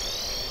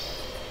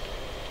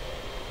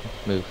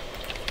 Move.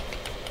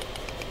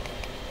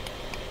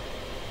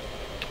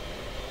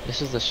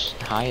 This is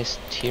the highest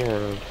tier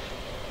of...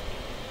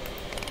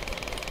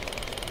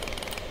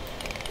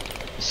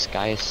 The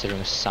sky is sitting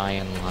with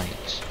cyan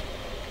light.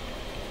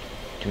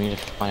 Do we need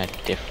to find a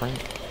different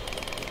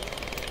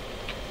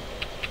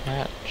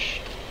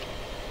patch?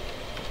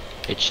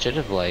 It should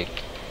have, like,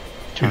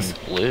 turned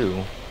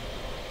blue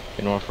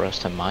in order for us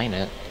to mine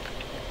it.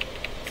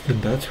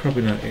 Then that's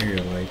probably not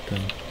area light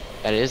then.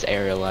 That is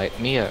area light.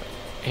 Mia,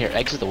 here,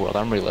 exit the world.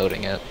 I'm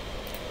reloading it.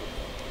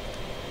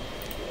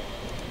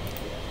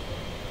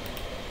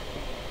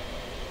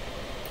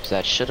 So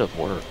that should have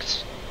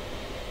worked.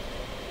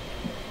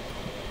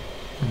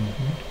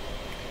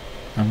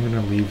 I'm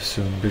gonna leave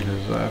soon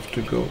because I have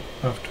to go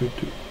to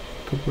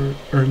cover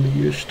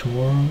early-ish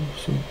tomorrow,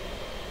 so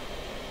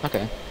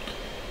Okay.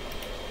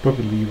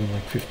 probably leave in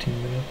like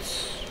 15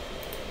 minutes.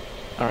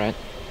 Alright.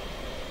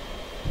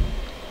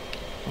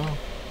 Well,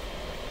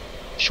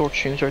 short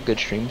streams are good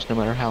streams, no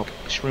matter how...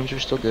 Streams are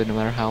still good, no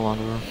matter how long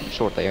or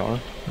short they are.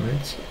 I mean,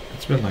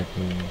 it's been like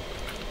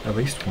at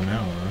least 1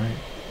 hour, right?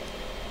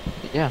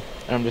 Yeah,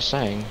 and I'm just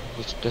saying,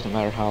 it doesn't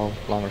matter how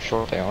long or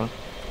short they are.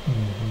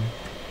 Mm-hmm.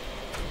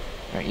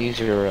 Alright, use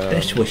your,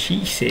 That's what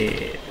she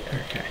said.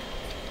 Okay.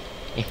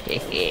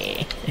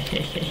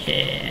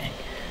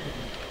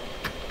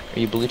 Are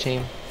you blue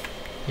team?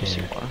 Yes,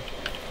 Yeah. you are.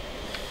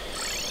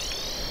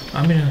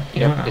 I'm gonna,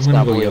 you know what, I'm it's gonna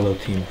not go blue. yellow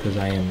team because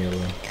I am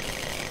yellow.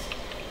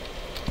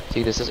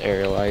 See, this is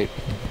aerialite.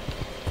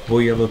 Go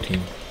yellow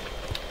team,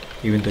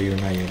 even though you're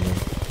not yellow.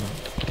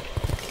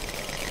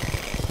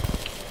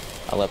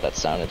 I love that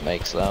sound it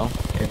makes, though.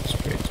 It's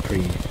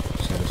pretty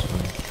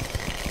satisfying.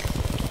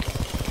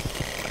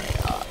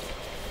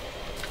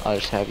 I'll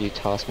just have you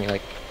toss me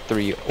like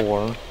 3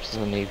 ore, because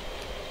I need...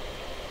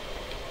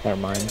 Never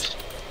mind.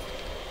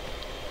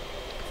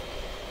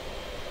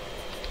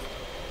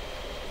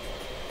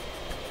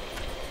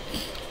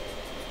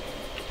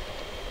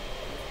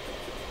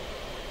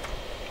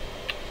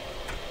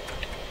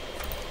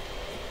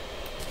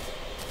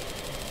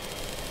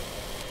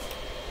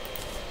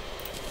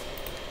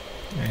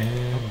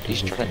 And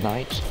Did you start at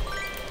night?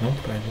 Nope,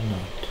 I did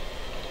not.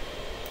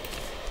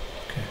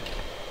 Okay.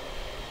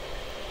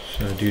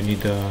 So do you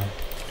need the...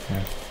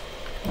 Yeah.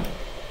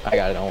 I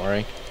got it, don't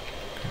worry.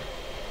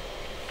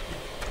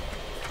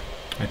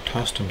 I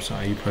tossed them, so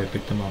you probably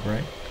picked them up,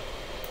 right?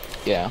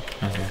 Yeah.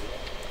 Okay.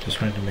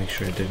 Just wanted to make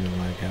sure it didn't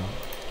lag out.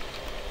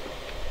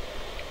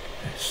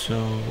 Okay,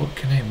 so what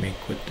can I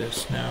make with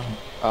this now?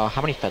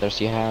 How many feathers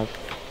do you have?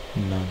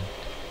 None.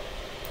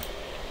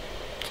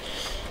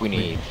 We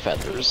need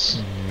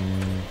feathers.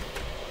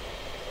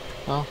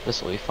 Well,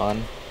 this will be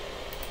fun.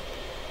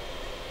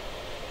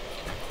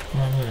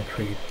 Well, I'm gonna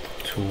create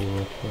the tool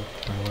real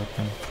quick, my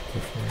weapon,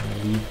 before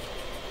I leave.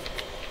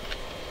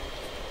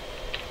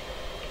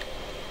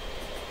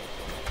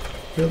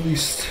 At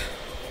least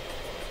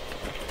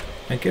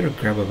I get to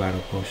grab a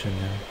battle potion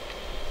there.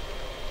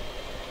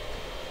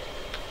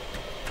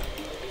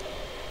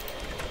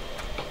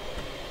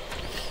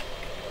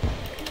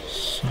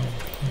 Something,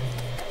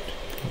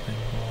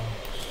 building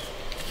blocks.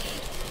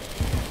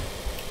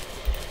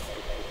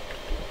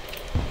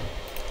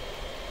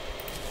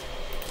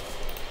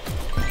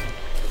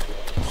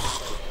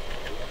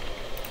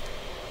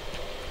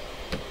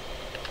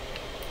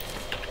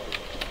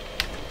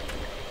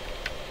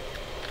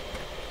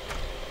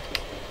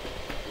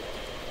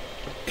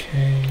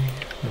 Okay,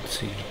 let's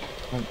see.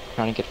 I'm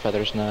trying to get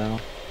feathers now.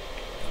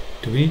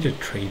 Do we need to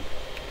trade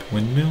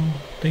windmill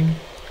thing?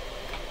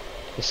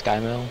 The sky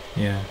mill?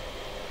 Yeah.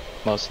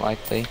 Most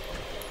likely.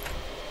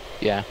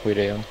 Yeah, we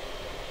do.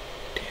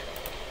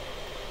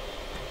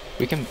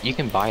 Damn. You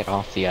can buy it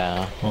off the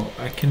Well,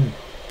 I can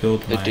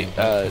build The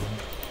my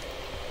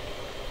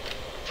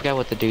forgot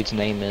what the dude's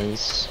name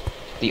is.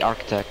 The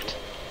architect.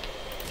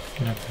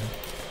 Okay.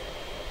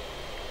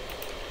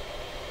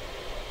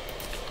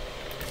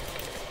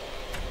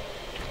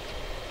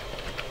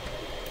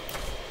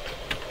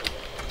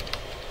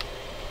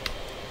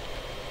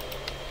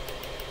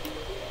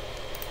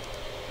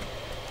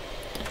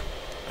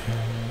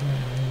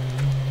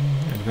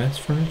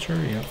 Advanced furniture,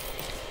 yep.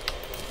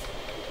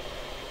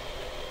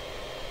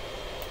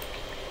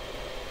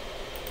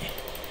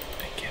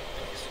 Thank you,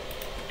 please.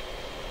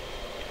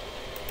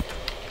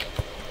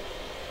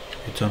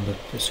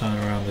 It's on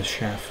around the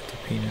shaft of the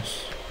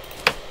penis.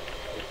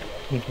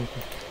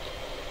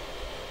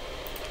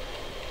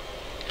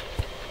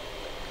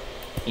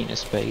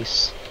 Penis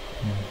base.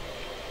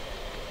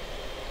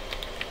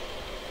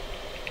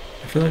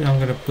 I feel like I'm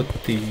gonna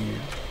put the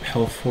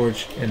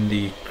Hellforge in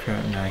the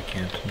crowd. No, I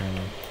can't. No,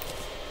 no.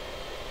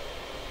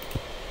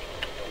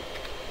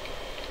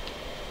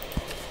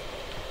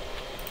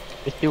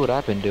 Just do what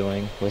I've been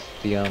doing with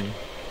the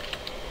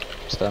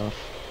stuff.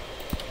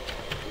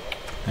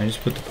 I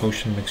just put the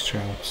potion mixture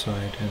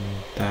outside and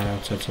that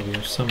outside so we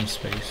have some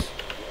space.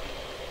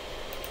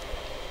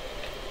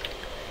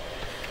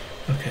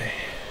 Okay,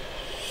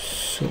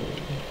 so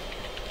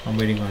I'm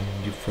waiting on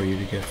you for you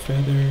to get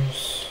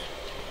feathers.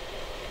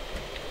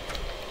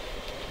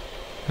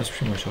 That's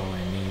pretty much all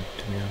I need,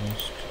 to be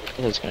honest.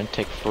 It's gonna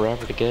take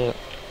forever to get.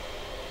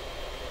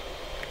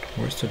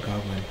 Where's the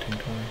goblin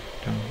tinker?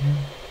 Down here?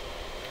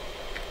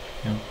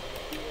 Yep.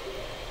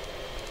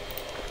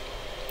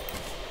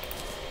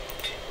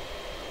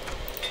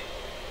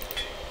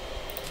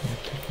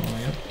 Take my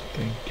way up.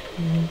 Thank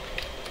you.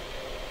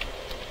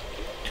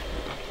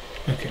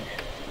 Okay.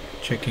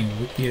 Checking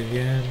wiki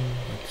again.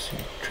 Let's see.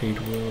 Trade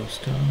wheel is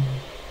done.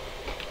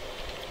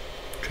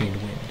 Trade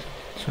wind.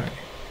 Sorry.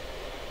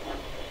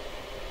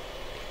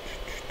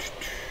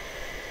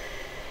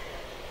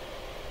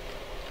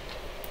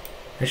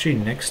 Actually,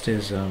 next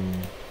is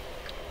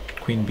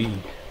Queen Bee.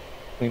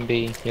 Queen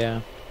bee,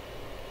 yeah.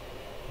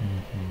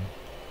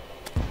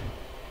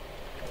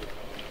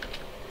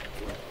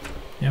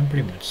 Yeah, I'm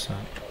pretty much set.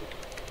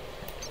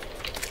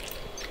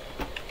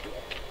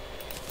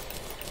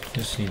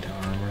 Just need the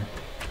armor.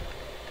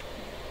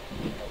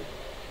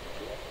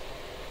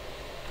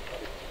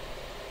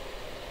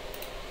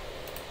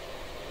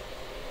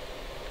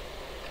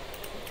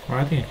 Or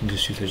I think I can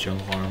just use the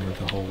jungle armor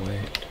the whole way,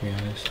 to be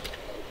honest.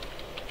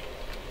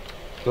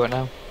 What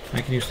now?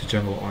 I can use the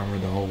jungle armor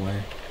the whole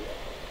way.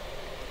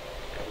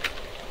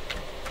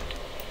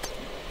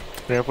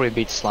 Whenever we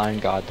beat Slime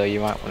God, though,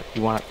 you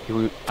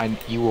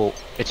will.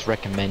 It's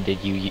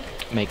recommended you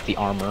make the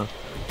armor.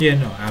 Yeah,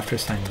 no, after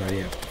Slime God,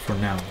 yeah. For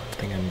now, I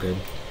think I'm good.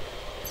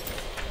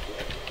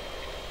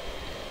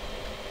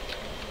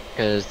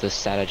 Because the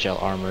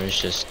Satagel armor is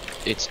just,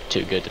 it's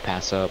too good to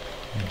pass up.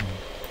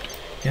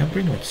 Yeah, I'm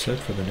pretty much set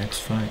for the next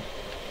fight.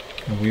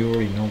 And we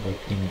already know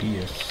what King B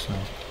is, so...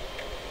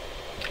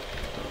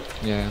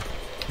 Yeah.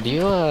 Do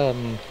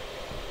you,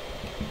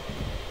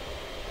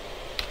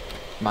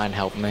 mind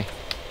helping me?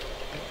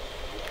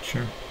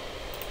 Sure.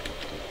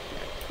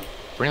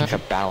 Bring like a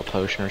battle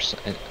potion or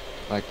something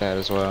like that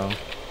as well.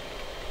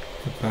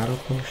 The battle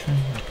potion?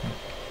 Okay.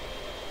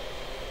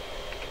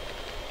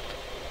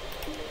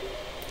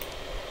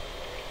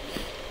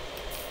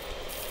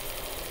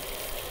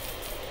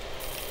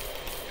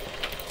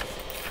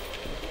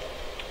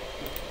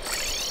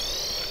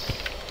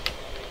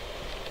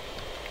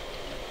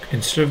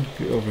 Instead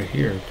of over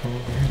here, come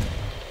over here.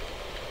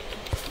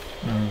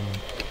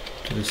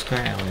 To the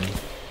Sky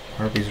Island.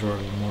 Harpies are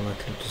more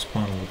likely to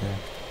spawn over there.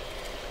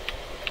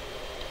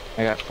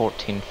 I got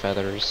 14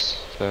 feathers,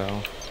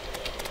 so...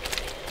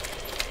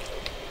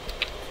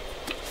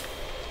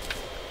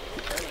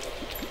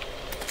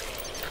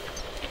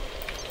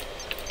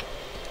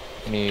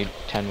 Need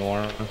 10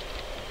 more.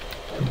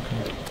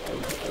 Okay.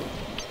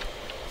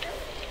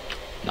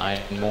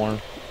 9 more.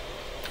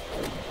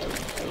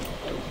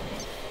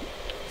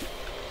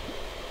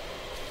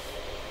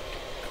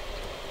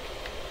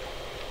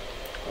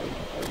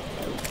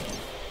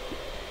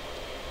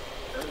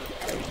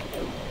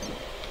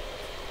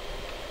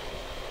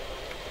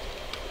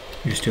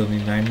 You still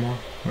need 9 more?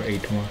 Or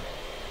 8 more?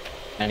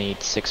 I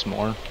need 6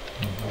 more.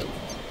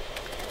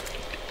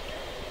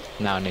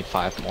 Now I need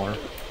 5 more.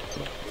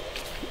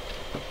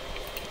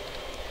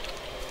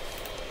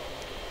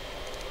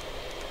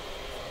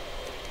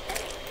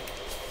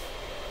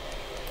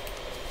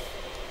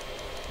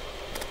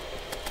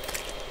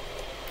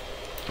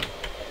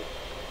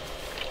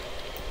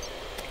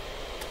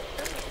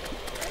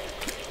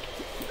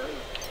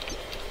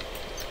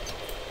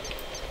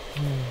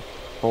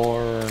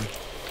 Four,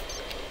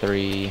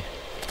 3,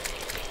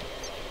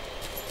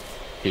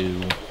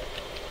 2,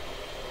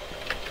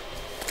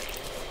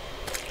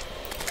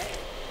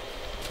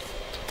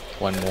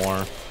 1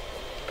 more.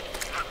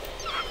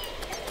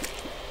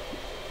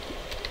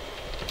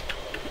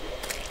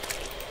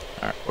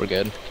 Alright, we're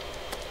good.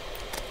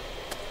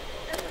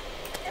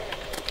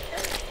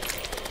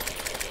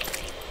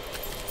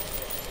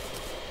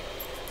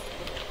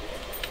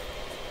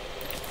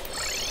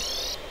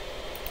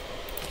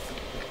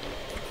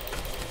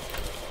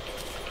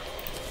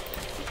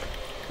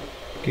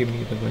 Give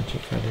me the bunch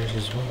of feathers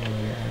as well while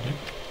you're at it.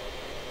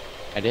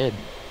 I did.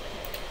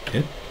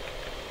 Did?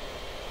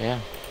 Yeah.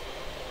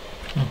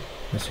 Oh,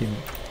 I see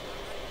that.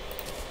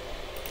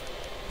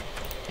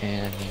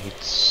 And I need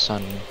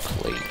sun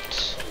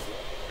plate.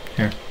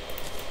 Here.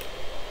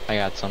 I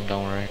got some,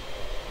 don't worry.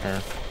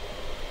 Here.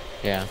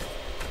 Yeah.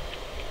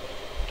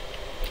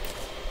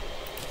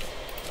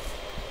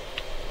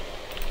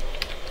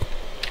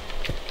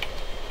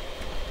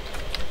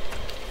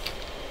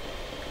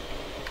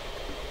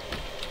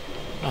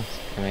 Oh,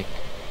 I make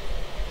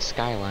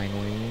skyline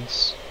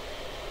wings.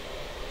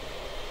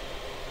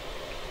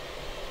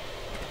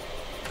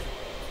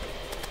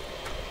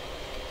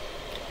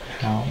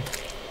 How?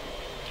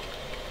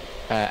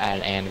 At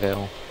an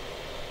anvil.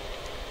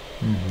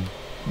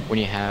 When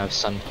you have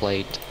sun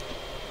plate,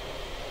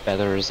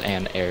 feathers,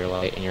 and air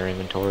light in your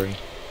inventory.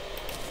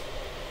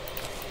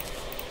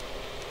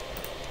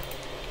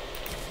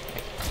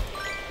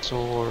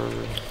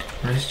 Sword.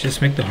 Let's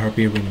just make the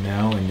harpy ring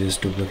now and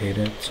just duplicate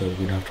it so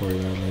we don't have to worry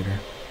about it later.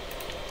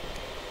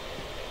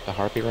 The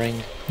harpy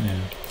ring?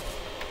 Yeah.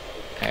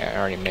 I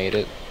already made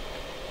it.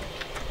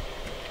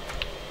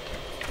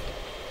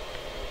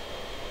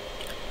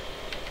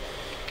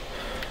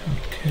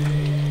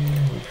 Okay,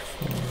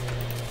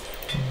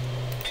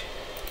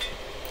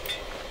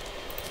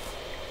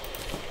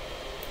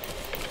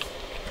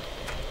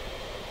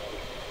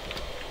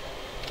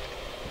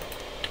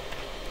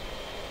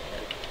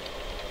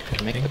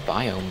 Make the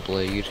biome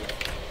blade.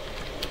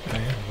 Oh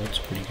yeah, that's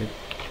pretty good.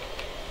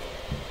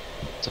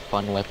 It's a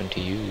fun weapon to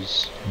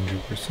use.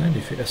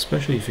 100%,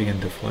 especially if you can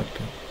deflect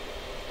it.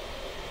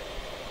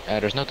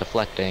 There's no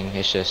deflecting,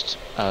 it's just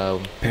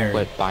Parry.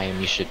 what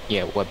biome you should,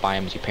 what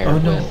biomes you pair Oh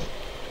it no, with.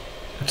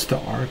 it's the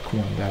arc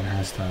one that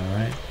has that,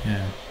 right?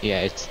 Yeah.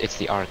 Yeah, it's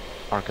the Ark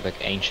of the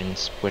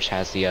Ancients, which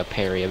has the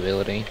parry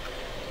ability.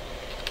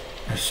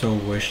 I so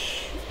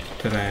wish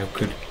that I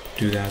could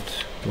do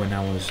that when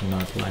I was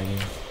not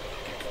lagging.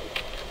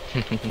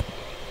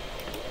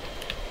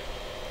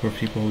 For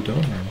people who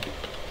don't know,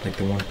 like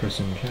the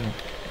 1% chat,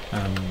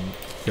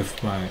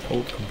 with my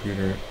old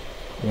computer,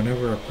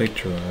 whenever I played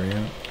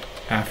Terraria,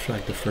 after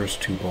like the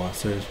first 2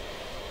 bosses,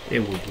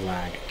 it would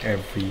lag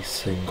every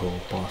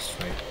single boss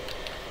fight.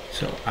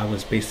 So I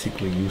was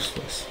basically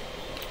useless.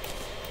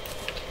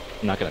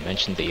 I'm not gonna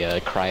mention the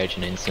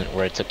cryogen incident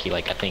where it took you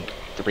like I think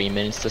 3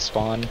 minutes to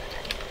spawn.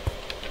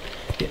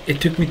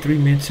 It took me 3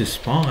 minutes to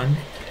spawn,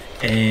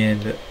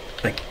 and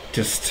like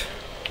just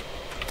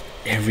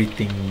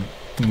everything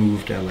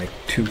moved at like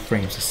 2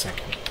 frames a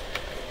second.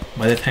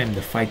 By the time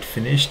the fight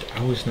finished,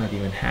 I was not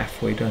even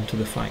halfway done to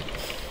the fight.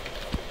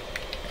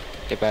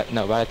 Yeah, but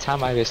no, by the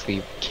time I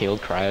basically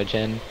killed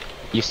cryogen,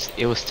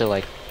 it was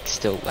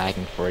still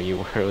lagging for you,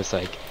 where it was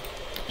like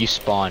you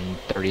spawn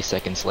 30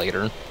 seconds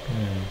later.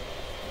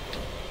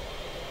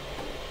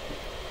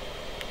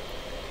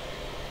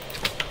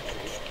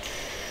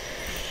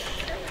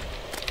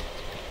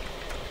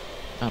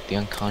 Not the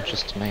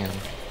unconscious man.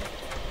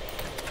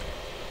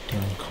 The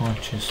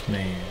unconscious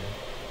man.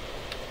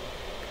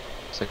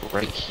 It's like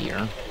right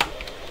here.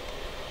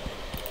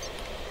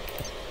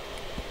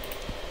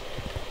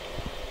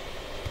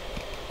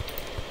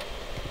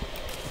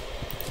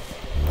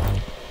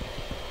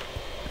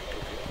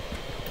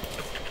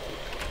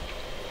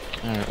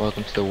 Alright,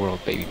 welcome to the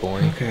world, baby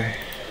boy. Okay,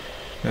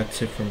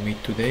 that's it from me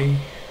today.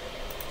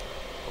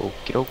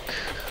 Okie doke.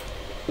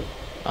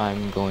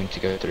 I'm going to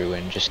go through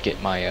and just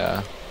get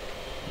my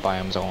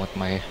biomes on with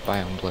my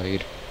biome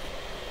blade.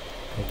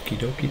 Okie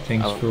dokie,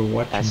 thanks for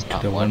watching to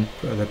the one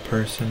other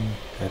person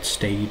that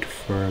stayed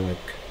for like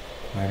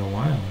quite a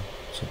while,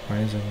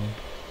 surprisingly.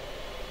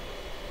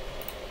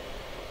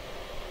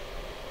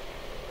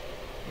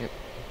 Yep.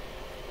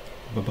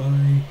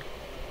 Bye-bye.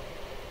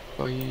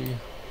 Bye.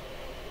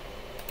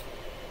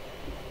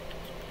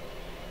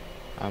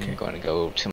 I'm gonna go to